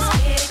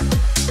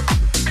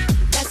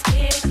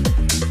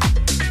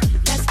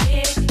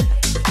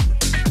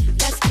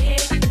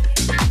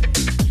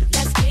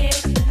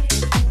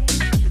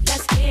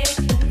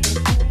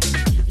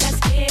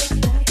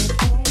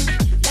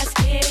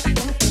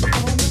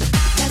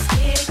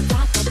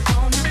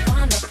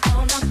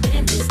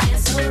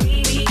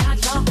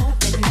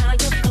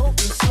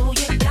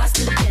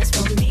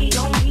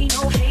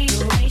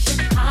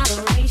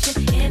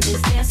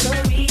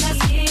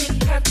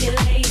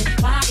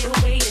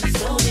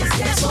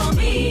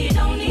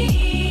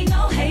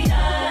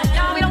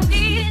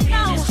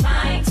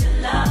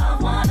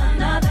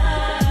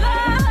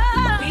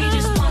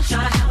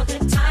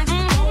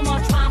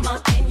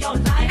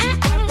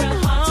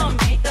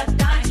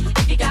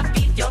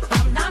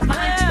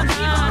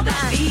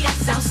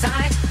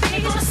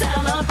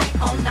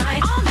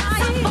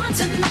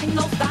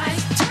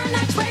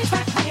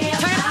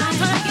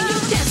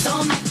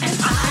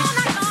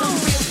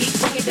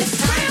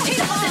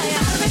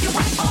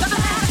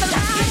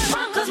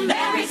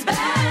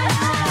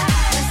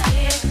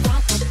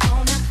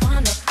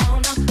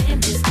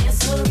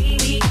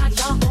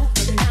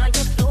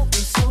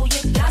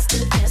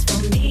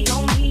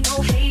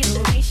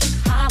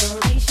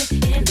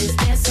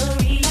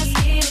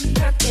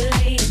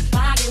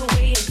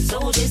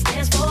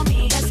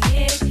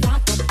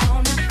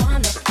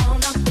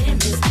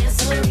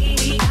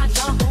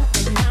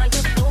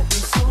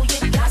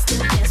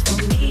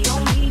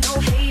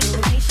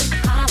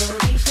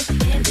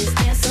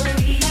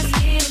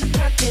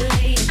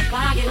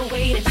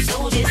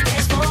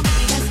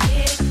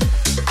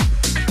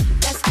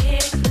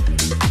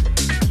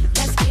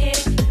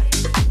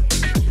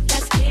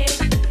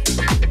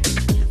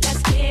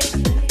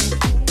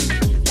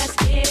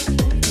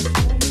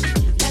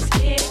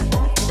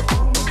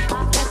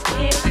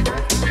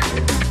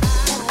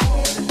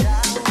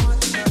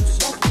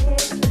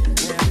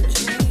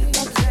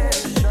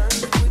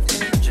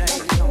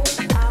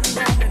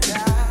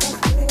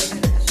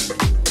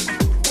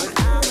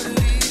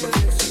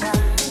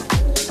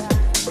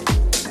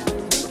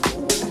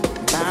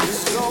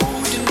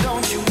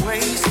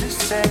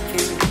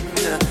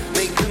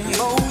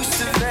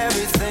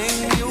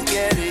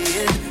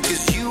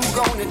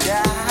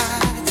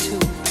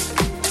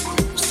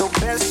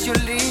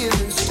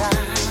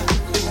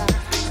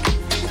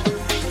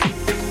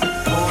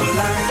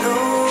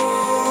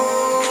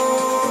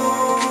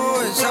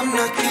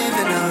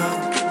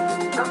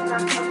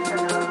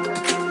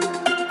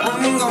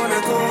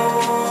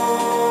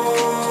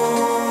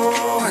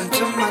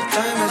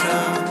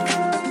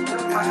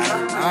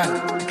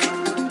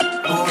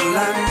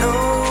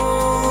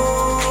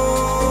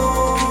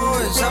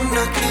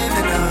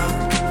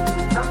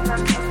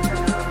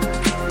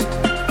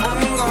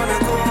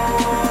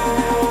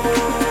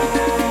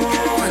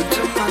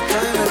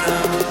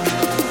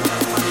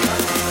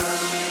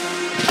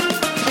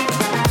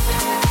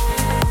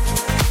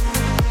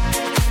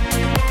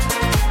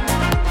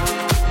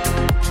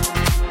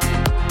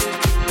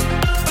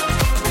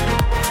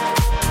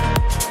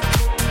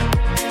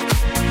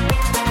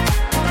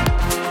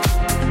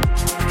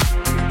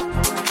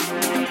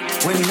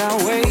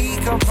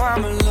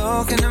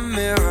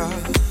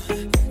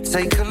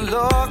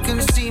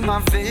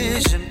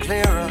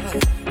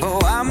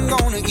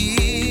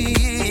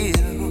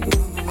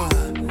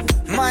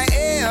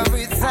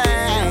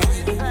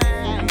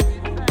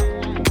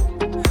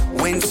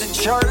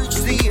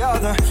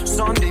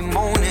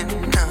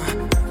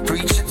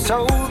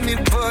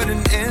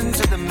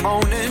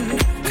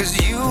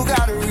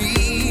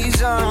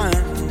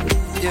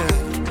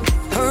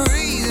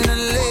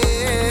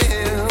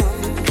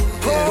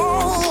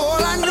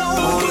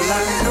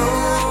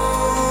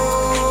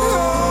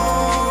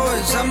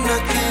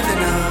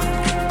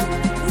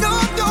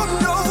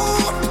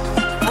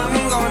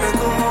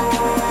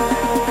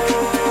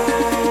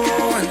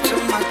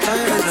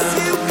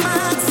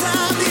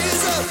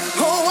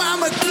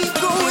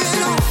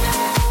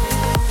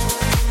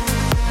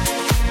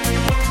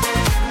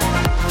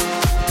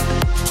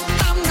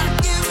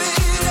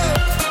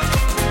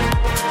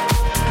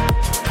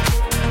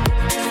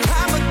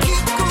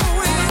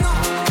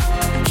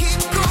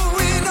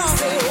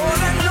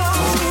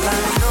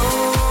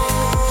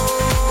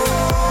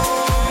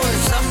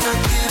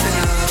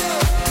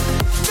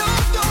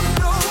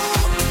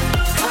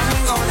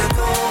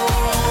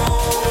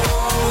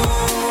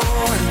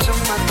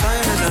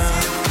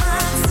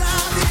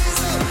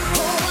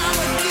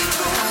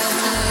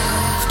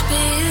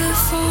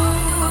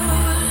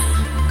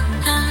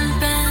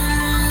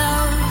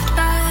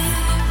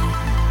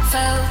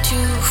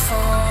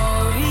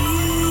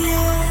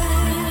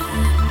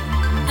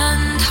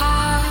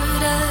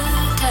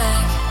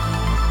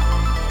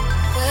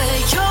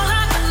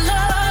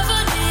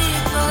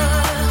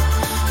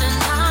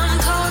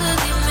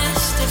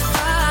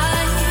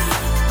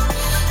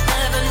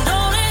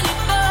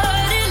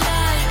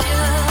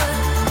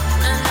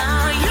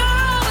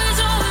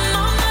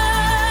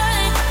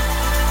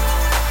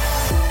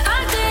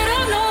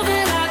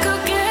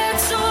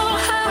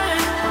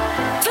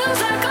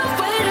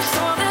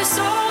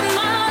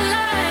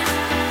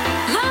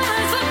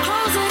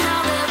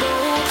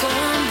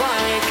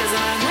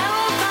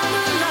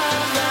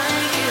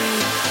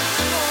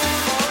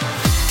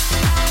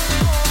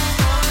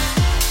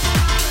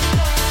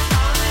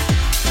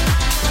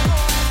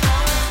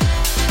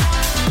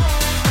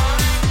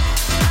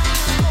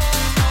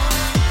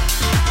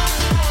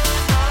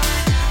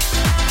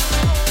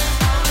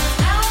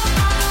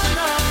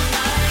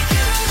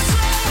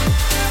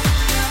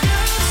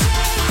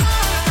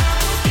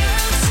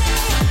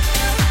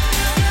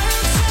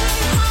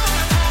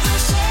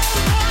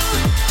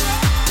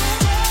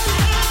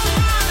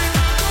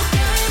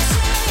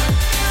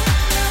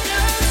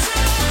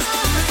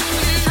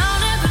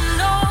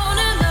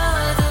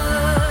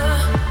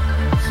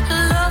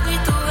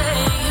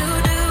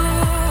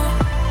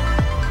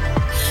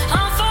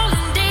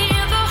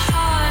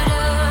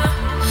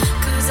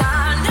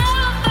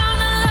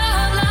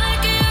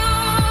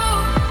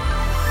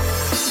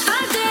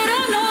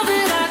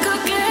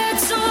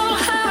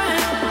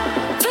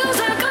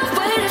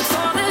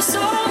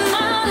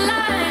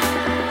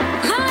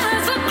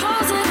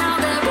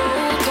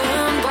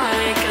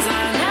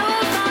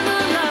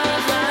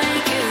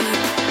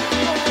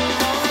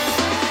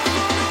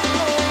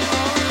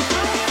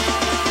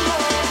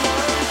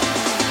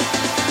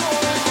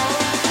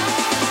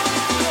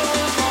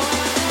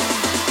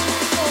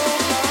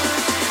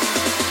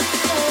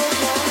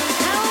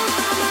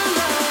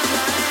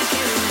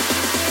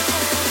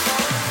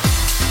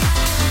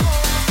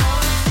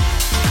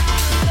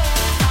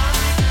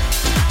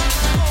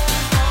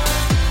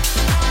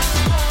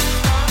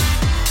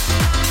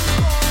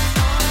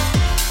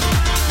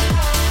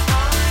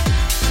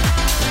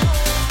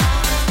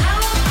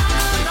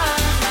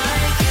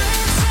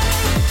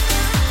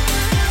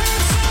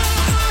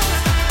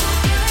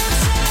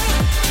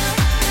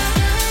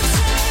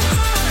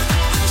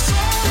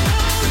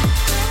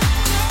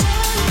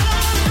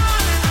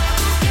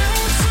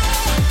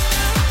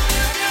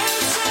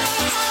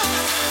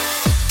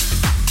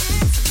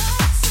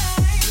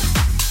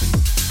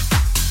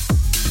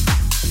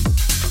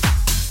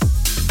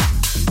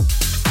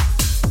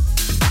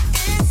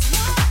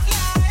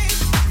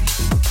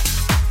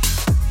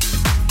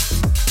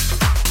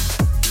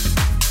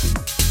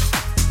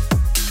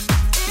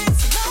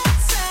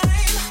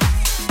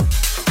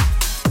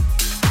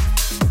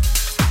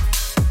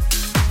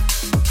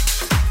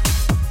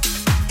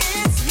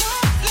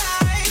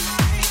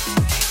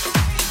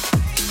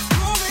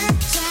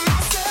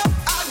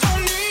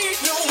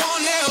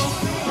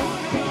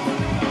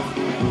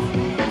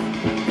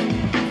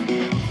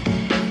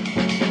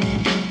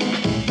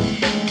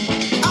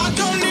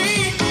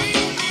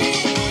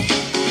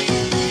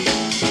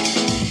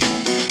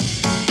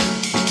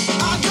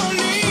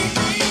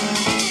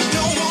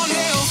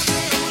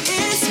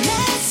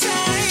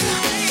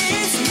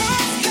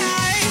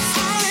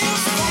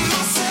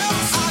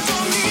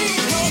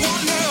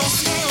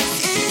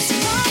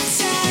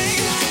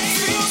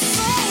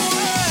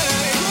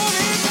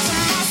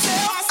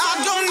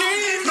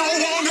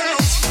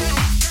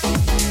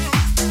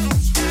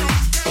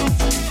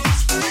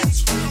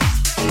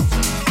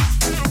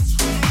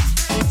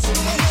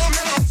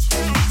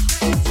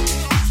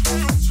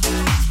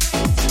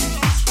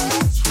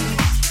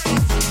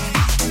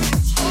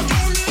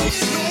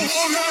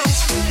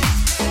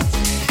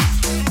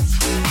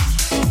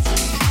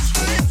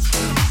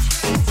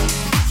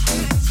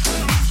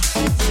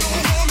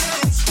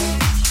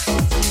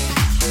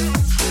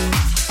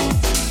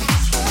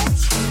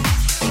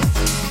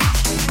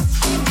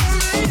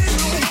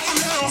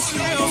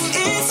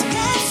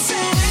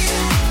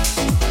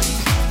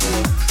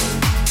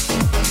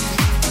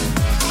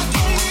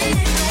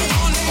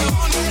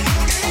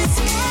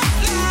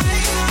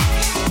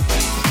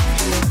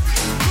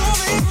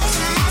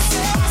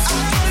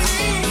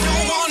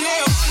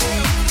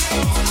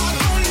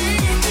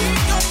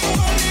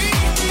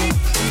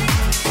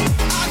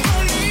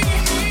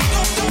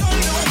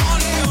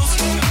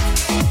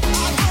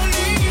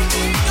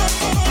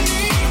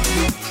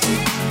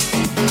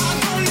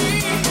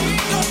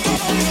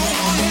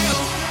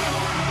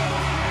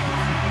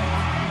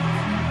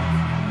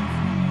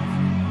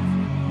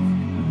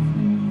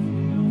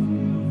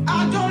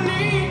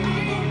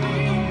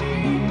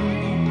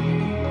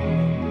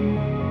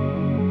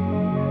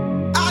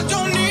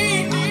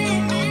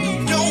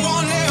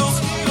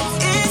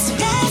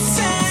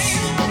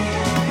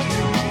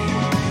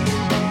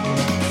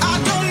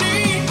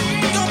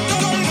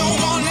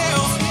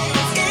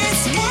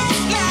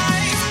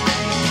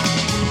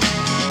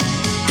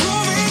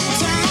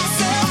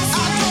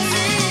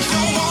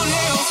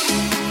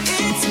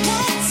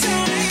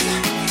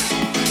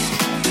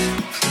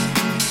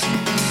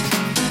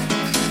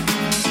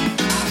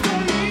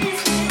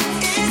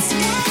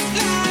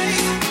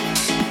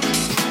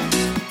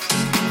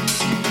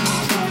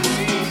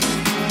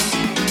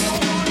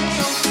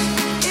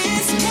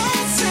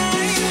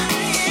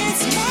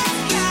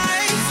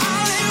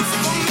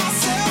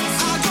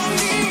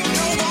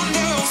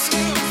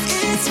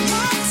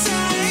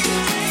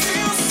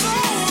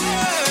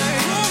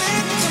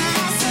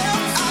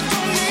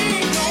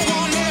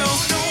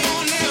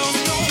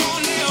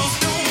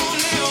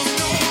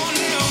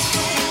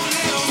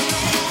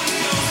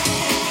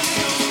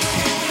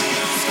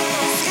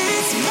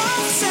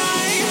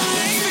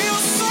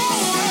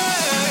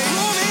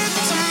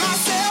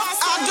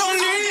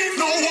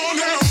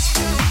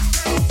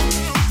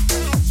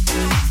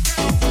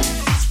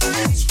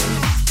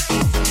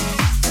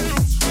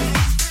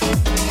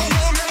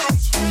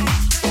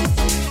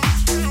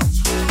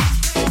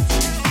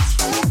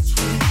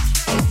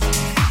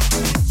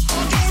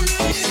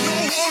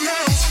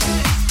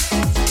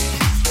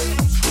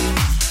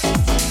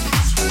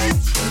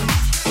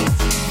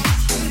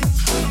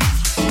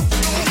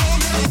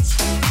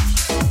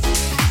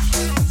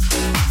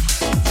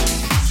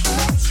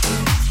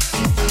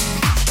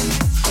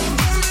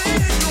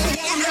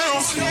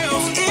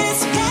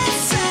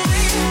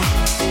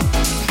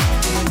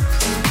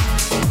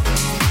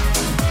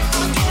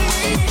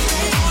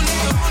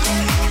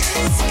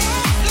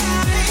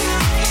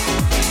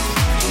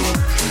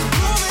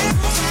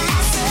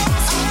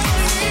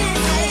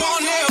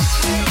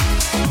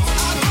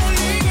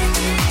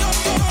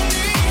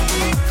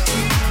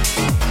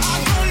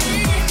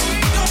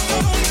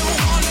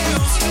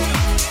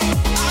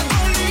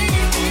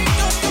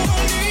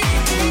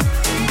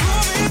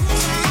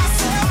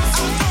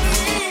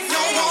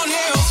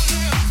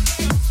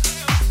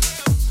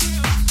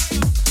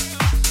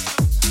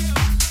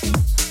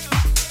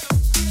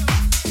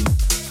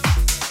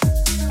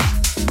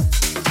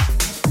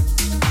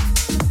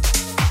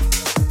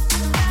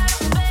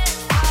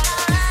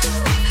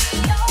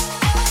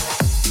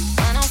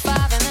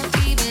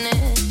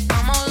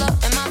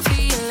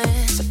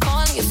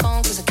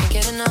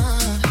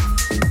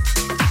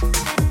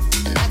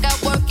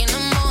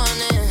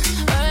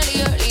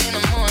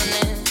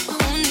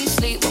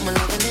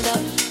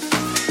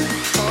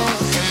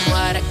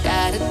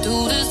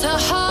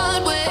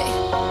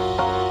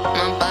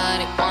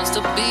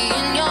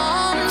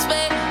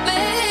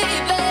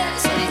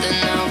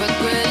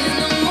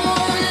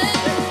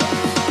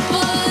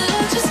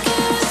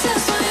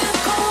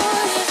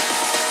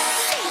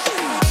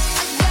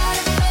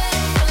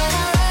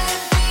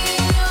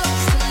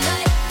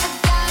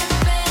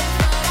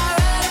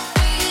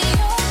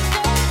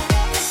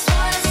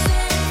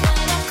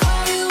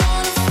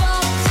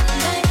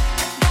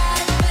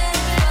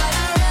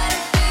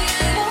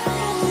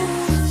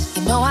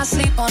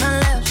 sleep on the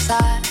left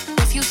side,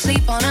 if you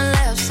sleep on the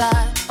left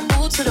side,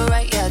 move to the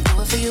right, yeah, I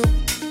do it for you.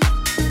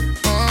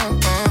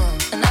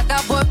 And I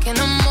got work in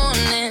the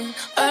morning,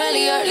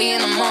 early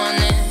in the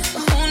morning.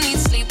 But who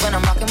needs sleep when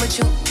I'm rocking with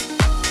you?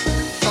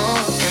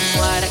 And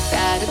what I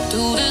gotta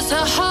do this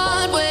the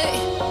hard way.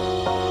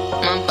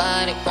 My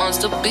body wants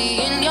to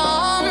be in your